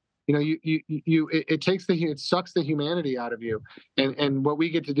escape. You know, it takes it sucks the humanity out of you, and what we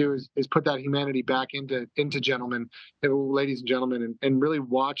get to do is put that humanity back into gentlemen, ladies and gentlemen, and really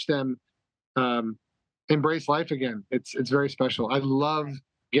watch them embrace life again. It's very special. I love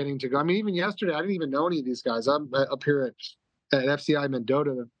getting to go. I mean, even yesterday, I didn't even know any of these guys. I'm up here at FCI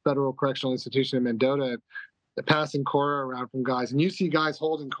Mendota, the Federal Correctional Institution in Mendota, passing Cora around from guys, and you see guys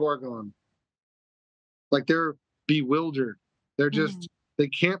holding Cora going, like they're bewildered. They're just they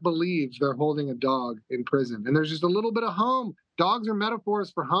can't believe they're holding a dog in prison. And there's just a little bit of home. Dogs are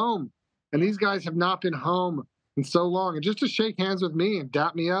metaphors for home. And these guys have not been home in so long. And just to shake hands with me and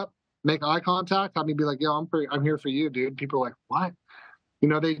dap me up, make eye contact, have me be like, yo, I'm here for you, dude. People are like, what? You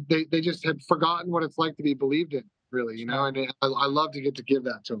know, they just had forgotten what it's like to be believed in, really, you know, and I love to get to give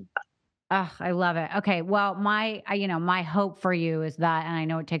that to them. Oh, I love it. Okay. Well, my hope for you is that, and I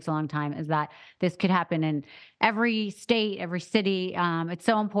know it takes a long time, is that this could happen in every state, every city. It's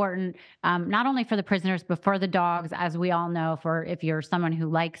so important, not only for the prisoners, but for the dogs, as we all know, for if you're someone who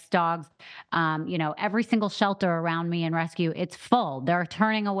likes dogs, every single shelter around me in rescue, it's full. They're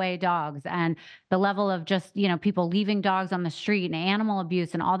turning away dogs, and the level of just, people leaving dogs on the street and animal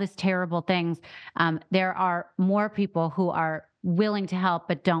abuse and all these terrible things. There are more people who are willing to help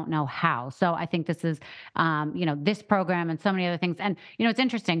but don't know how. So I think this is, this program and so many other things. And it's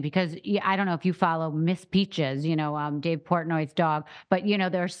interesting because I don't know if you follow Miss Peaches, Dave Portnoy's dog, but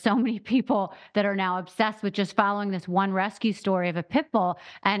there are so many people that are now obsessed with just following this one rescue story of a pit bull.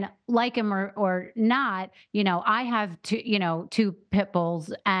 And like him or not, I have two pit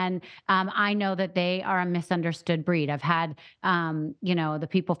bulls, and I know that they are a misunderstood breed. I've had the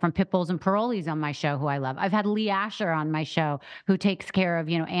people from Pit Bulls and Parolees on my show who I love. I've had Lee Asher on my show, who takes care of,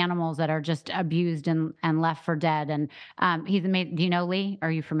 animals that are just abused and left for dead. And he's amazing. Do you know Lee?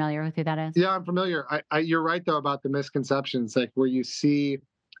 Are you familiar with who that is? Yeah, I'm familiar. You're right, though, about the misconceptions, like where you see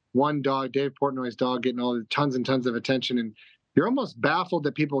one dog, Dave Portnoy's dog, getting all the tons and tons of attention. And you're almost baffled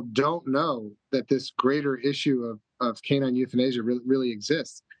that people don't know that this greater issue of canine euthanasia really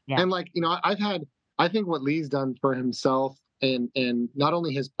exists. Yeah. And I think what Lee's done for himself, and not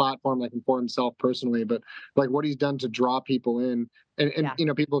only his platform, like for himself personally, but like what he's done to draw people in,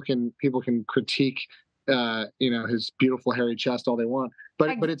 and people can critique his beautiful hairy chest all they want,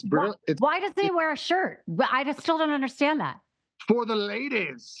 but it's brilliant. Why does he wear a shirt? I just still don't understand that. For the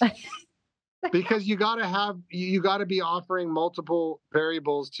ladies. Because you got to be offering multiple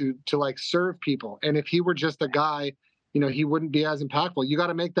variables to like serve people. And if he were just a guy, he wouldn't be as impactful. You got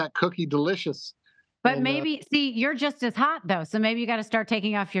to make that cookie delicious. But maybe, see, you're just as hot though, so maybe you got to start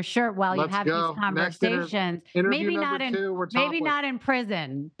taking off your shirt while you have these conversations. Maybe not in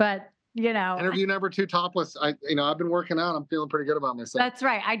prison, but interview number 2, topless. I've been working out. I'm feeling pretty good about myself. That's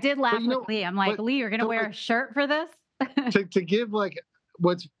right. I did laugh with Lee. I'm like, Lee, you're gonna wear a shirt for this? to give like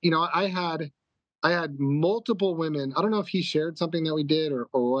what's I had multiple women. I don't know if he shared something that we did or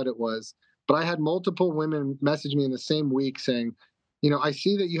what it was, but I had multiple women message me in the same week saying, I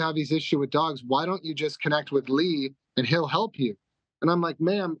see that you have these issues with dogs. Why don't you just connect with Lee and he'll help you? And I'm like,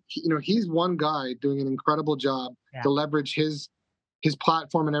 ma'am, he's one guy doing an incredible job to leverage his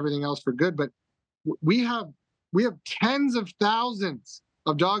platform and everything else for good. But we have tens of thousands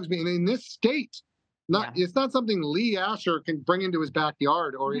of dogs being in this state. It's not something Lee Asher can bring into his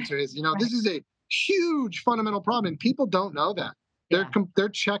backyard or into his, this is a huge fundamental problem. And people don't know that. They're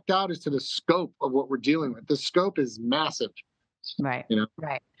checked out as to the scope of what we're dealing with. The scope is massive. Right.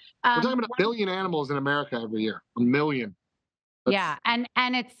 Right. We're talking about 1 billion animals in America every year. 1 million. Yeah. And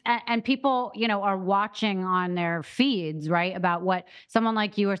people, are watching on their feeds, right, about what someone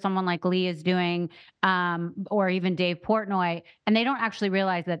like you or someone like Lee is doing, or even Dave Portnoy. And they don't actually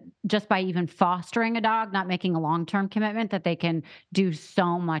realize that just by even fostering a dog, not making a long-term commitment, that they can do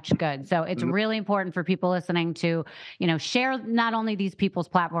so much good. So it's really important for people listening to, share not only these people's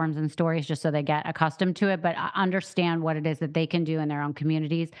platforms and stories just so they get accustomed to it, but understand what it is that they can do in their own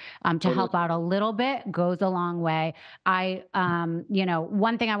communities to help out a little bit goes a long way.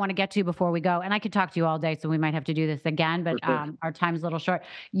 One thing I want to get to before we go, and I could talk to you all day, so we might have to do this again, but our time's a little short.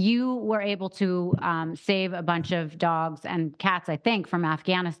 You were able to save a bunch of dogs and cats, I think, from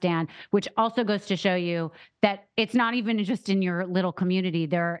Afghanistan, which also goes to show you that it's not even just in your little community.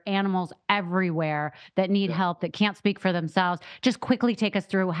 There are animals everywhere that need help, that can't speak for themselves. Just quickly take us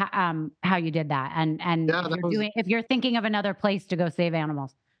through how you did that, and if you're thinking of another place to go save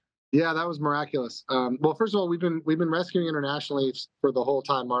animals. Yeah, that was miraculous. Well, first of all, we've been rescuing internationally for the whole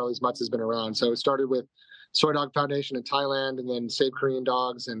time Marley's Mutts has been around. So it started with Soy Dog Foundation in Thailand, and then Save Korean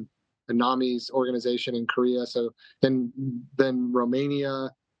Dogs and NAMI's organization in Korea. So then Romania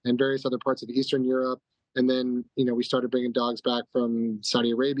and various other parts of Eastern Europe. And then, we started bringing dogs back from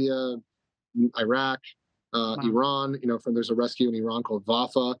Saudi Arabia, Iraq, Iran. There's a rescue in Iran called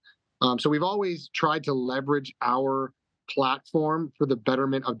Vafa. So we've always tried to leverage our platform for the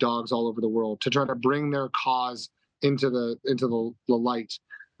betterment of dogs all over the world, to try to bring their cause into the light.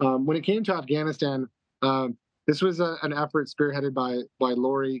 When it came to Afghanistan, this was an effort spearheaded by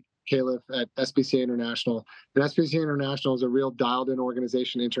Lori Califf at SPCA International. And SPCA International is a real dialed-in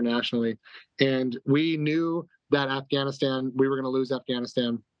organization internationally. And we knew that we were going to lose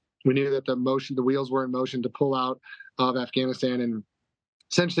Afghanistan. We knew that the wheels were in motion to pull out of Afghanistan. And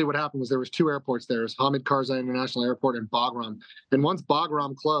essentially what happened was there was two airports there. It was Hamid Karzai International Airport and Bagram. And once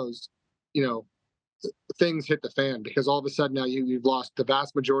Bagram closed, things hit the fan, because all of a sudden now you've lost the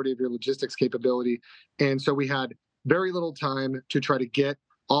vast majority of your logistics capability. And so we had very little time to try to get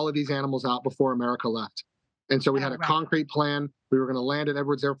all of these animals out before America left. And so we had a concrete plan. We were going to land at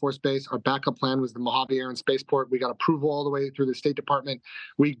Edwards Air Force Base. Our backup plan was the Mojave Air and Spaceport. We got approval all the way through the State Department.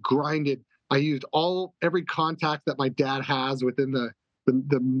 We grinded. I used every contact that my dad has within the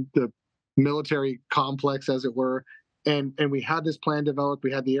military complex, as it were. And we had this plan developed.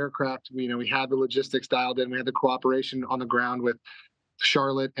 We had the aircraft. We had the logistics dialed in. We had the cooperation on the ground with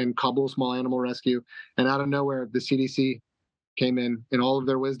Charlotte and Kabul Small Animal Rescue. And out of nowhere, the CDC came in all of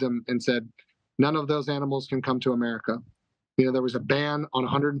their wisdom and said, none of those animals can come to America. There was a ban on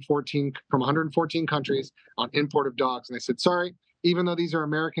 114 countries on import of dogs. And they said, sorry, even though these are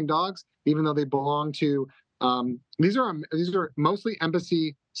American dogs, even though they belong to, these are mostly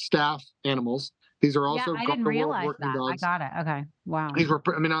embassy staff animals. These are also I didn't realize that. dogs. I got it. Okay. Wow.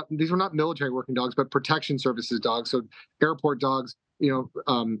 These were not military working dogs, but protection services dogs. So airport dogs,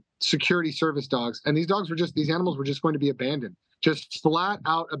 security service dogs. And these animals were just going to be abandoned, just flat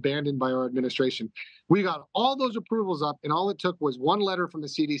out abandoned by our administration. We got all those approvals up, and all it took was one letter from the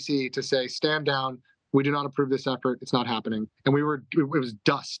CDC to say, stand down. We do not approve this effort. It's not happening. And it was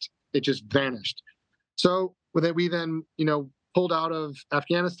dust. It just vanished. So we then, pulled out of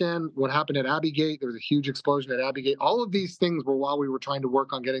Afghanistan. What happened at Abbey Gate? There was a huge explosion at Abbey Gate. All of these things were while we were trying to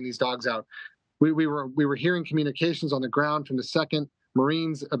work on getting these dogs out. We were hearing communications on the ground from the 2nd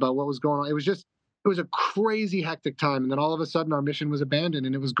Marines about what was going on. It was a crazy hectic time. And then all of a sudden our mission was abandoned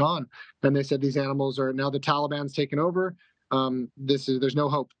and it was gone. And they said, these animals are now, the Taliban's taken over. There's no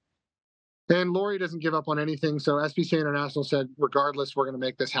hope. And Lori doesn't give up on anything. So SPCA International said, regardless, we're going to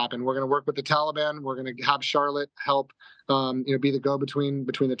make this happen. We're going to work with the Taliban. We're going to have Charlotte help, be the go-between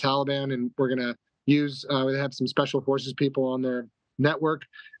between the Taliban. And we're going to use, they have some special forces people on their network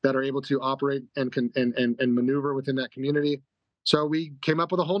that are able to operate and maneuver within that community. So we came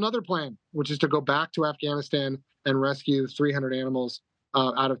up with a whole nother plan, which is to go back to Afghanistan and rescue 300 animals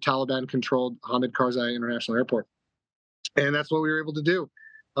out of Taliban-controlled Hamid Karzai International Airport. And that's what we were able to do.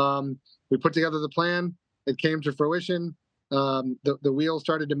 We put together the plan. It came to fruition. The wheels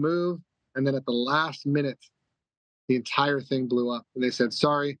started to move. And then at the last minute, the entire thing blew up. And they said,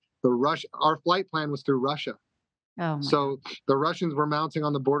 sorry, our flight plan was through Russia. So the Russians were mounting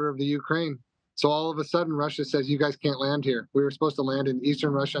on the border of the Ukraine. So all of a sudden, Russia says, you guys can't land here. We were supposed to land in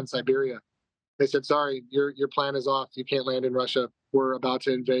Eastern Russia and Siberia. They said, sorry, your plan is off. You can't land in Russia. We're about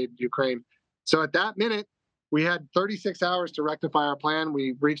to invade Ukraine. So at that minute, we had 36 hours to rectify our plan.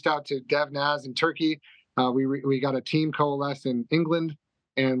 We reached out to DevNaz in Turkey. We got a team coalesced in England.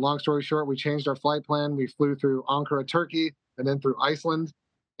 And long story short, we changed our flight plan. We flew through Ankara, Turkey, and then through Iceland.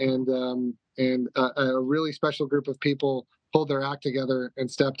 And a really special group of people pulled their act together and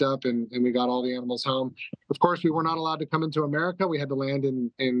stepped up, and we got all the animals home. Of course, we were not allowed to come into America. We had to land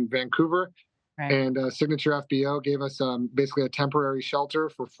in Vancouver. Right. And Signature FBO gave us basically a temporary shelter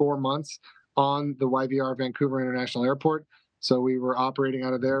for 4 months on the YVR Vancouver International Airport. So we were operating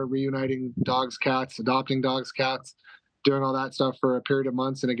out of there, reuniting dogs, cats, adopting dogs, cats, doing all that stuff for a period of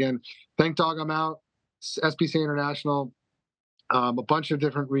months. And again, thank Dog I'm Out, SPCA International, a bunch of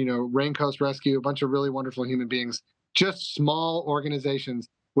different, Rain Coast Rescue, a bunch of really wonderful human beings, just small organizations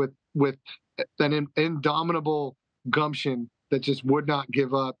with an indomitable gumption that just would not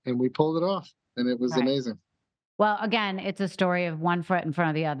give up. And we pulled it off, and it was amazing. Well, again, it's a story of one foot in front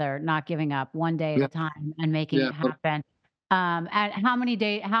of the other, not giving up, one day at a time and making it happen. At how many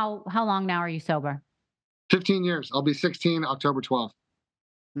days, how long now are you sober? 15 years. I'll be 16 October 12th.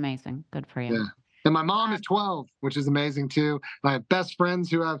 Amazing. Good for you. Yeah. And my mom is 12, which is amazing too. I have best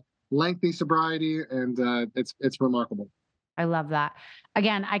friends who have lengthy sobriety, and it's remarkable. I love that.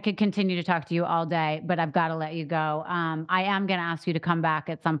 Again, I could continue to talk to you all day, but I've got to let you go. I am going to ask you to come back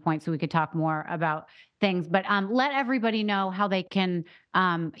at some point so we could talk more about things, but let everybody know how they can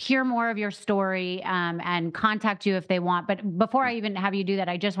hear more of your story and contact you if they want. But before I even have you do that,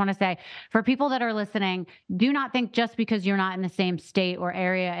 I just want to say, for people that are listening, do not think just because you're not in the same state or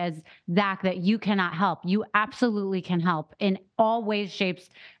area as Zach that you cannot help. You absolutely can help in all ways, shapes.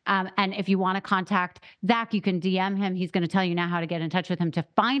 And if you want to contact Zach, you can DM him. He's going to tell you now how to get in touch with him to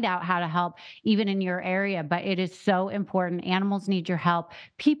find out how to help even in your area. But it is so important. Animals need your help.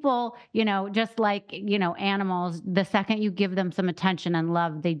 People, just like, animals, the second you give them some attention and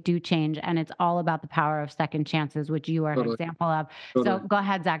love, they do change. And it's all about the power of second chances, which you are an example of. Totally. So go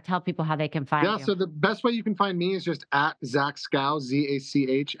ahead, Zach, tell people how they can find you. Yeah, so the best way you can find me is just at Zach Skow,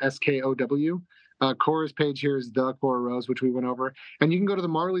 ZACHSKOW. Cora's page here is the Cora Rose, which we went over. And you can go to the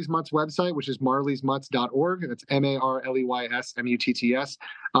Marley's Mutts website, which is marleysmutts.org. That's MARLEYSMUTTS.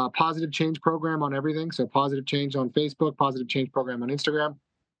 Positive Change program on everything. So Positive Change on Facebook, Positive Change program on Instagram.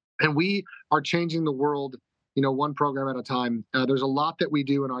 And we are changing the world, one program at a time. There's a lot that we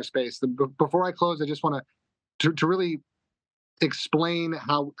do in our space. Before I close, I just want to really explain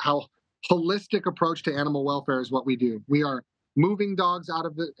how holistic approach to animal welfare is what we do. We are moving dogs out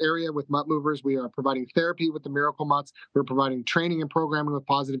of the area with mutt movers. We are providing therapy with the Miracle Mutts. We're providing training and programming with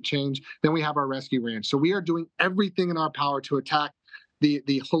Positive Change. Then we have our rescue ranch. So we are doing everything in our power to attack the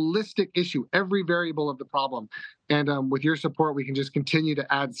holistic issue, every variable of the problem. And with your support, we can just continue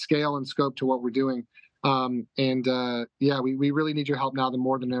to add scale and scope to what we're doing. We really need your help now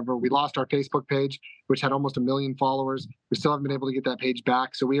more than ever. We lost our Facebook page, which had almost 1 million followers. We still haven't been able to get that page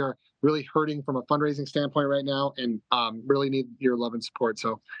back. So we are really hurting from a fundraising standpoint right now, and really need your love and support.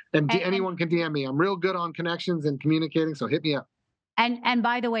 So, anyone can DM me. I'm real good on connections and communicating, so hit me up. And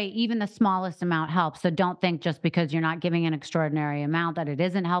by the way, even the smallest amount helps. So don't think just because you're not giving an extraordinary amount that it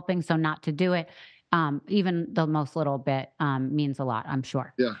isn't helping. So not to do it, even the most little bit means a lot, I'm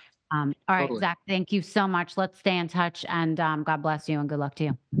sure. Yeah. All right, totally. Zach, thank you so much. Let's stay in touch, and God bless you and good luck to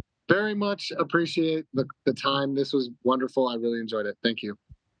you. Very much appreciate the time. This was wonderful. I really enjoyed it. Thank you.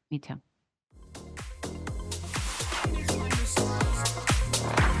 Me too.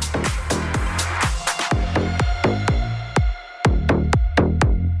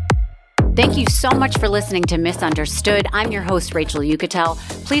 Thank you so much for listening to Misunderstood. I'm your host, Rachel Yucatel.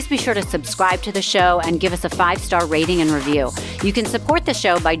 Please be sure to subscribe to the show and give us a 5-star rating and review. You can support the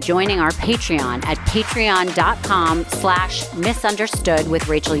show by joining our Patreon at patreon.com/misunderstood with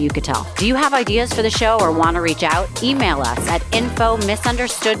Rachel Yucatel. Do you have ideas for the show or want to reach out? Email us at info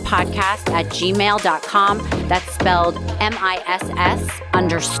misunderstoodpodcast@gmail.com. That's spelled MISS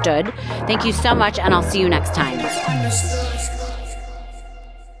understood. Thank you so much, and I'll see you next time.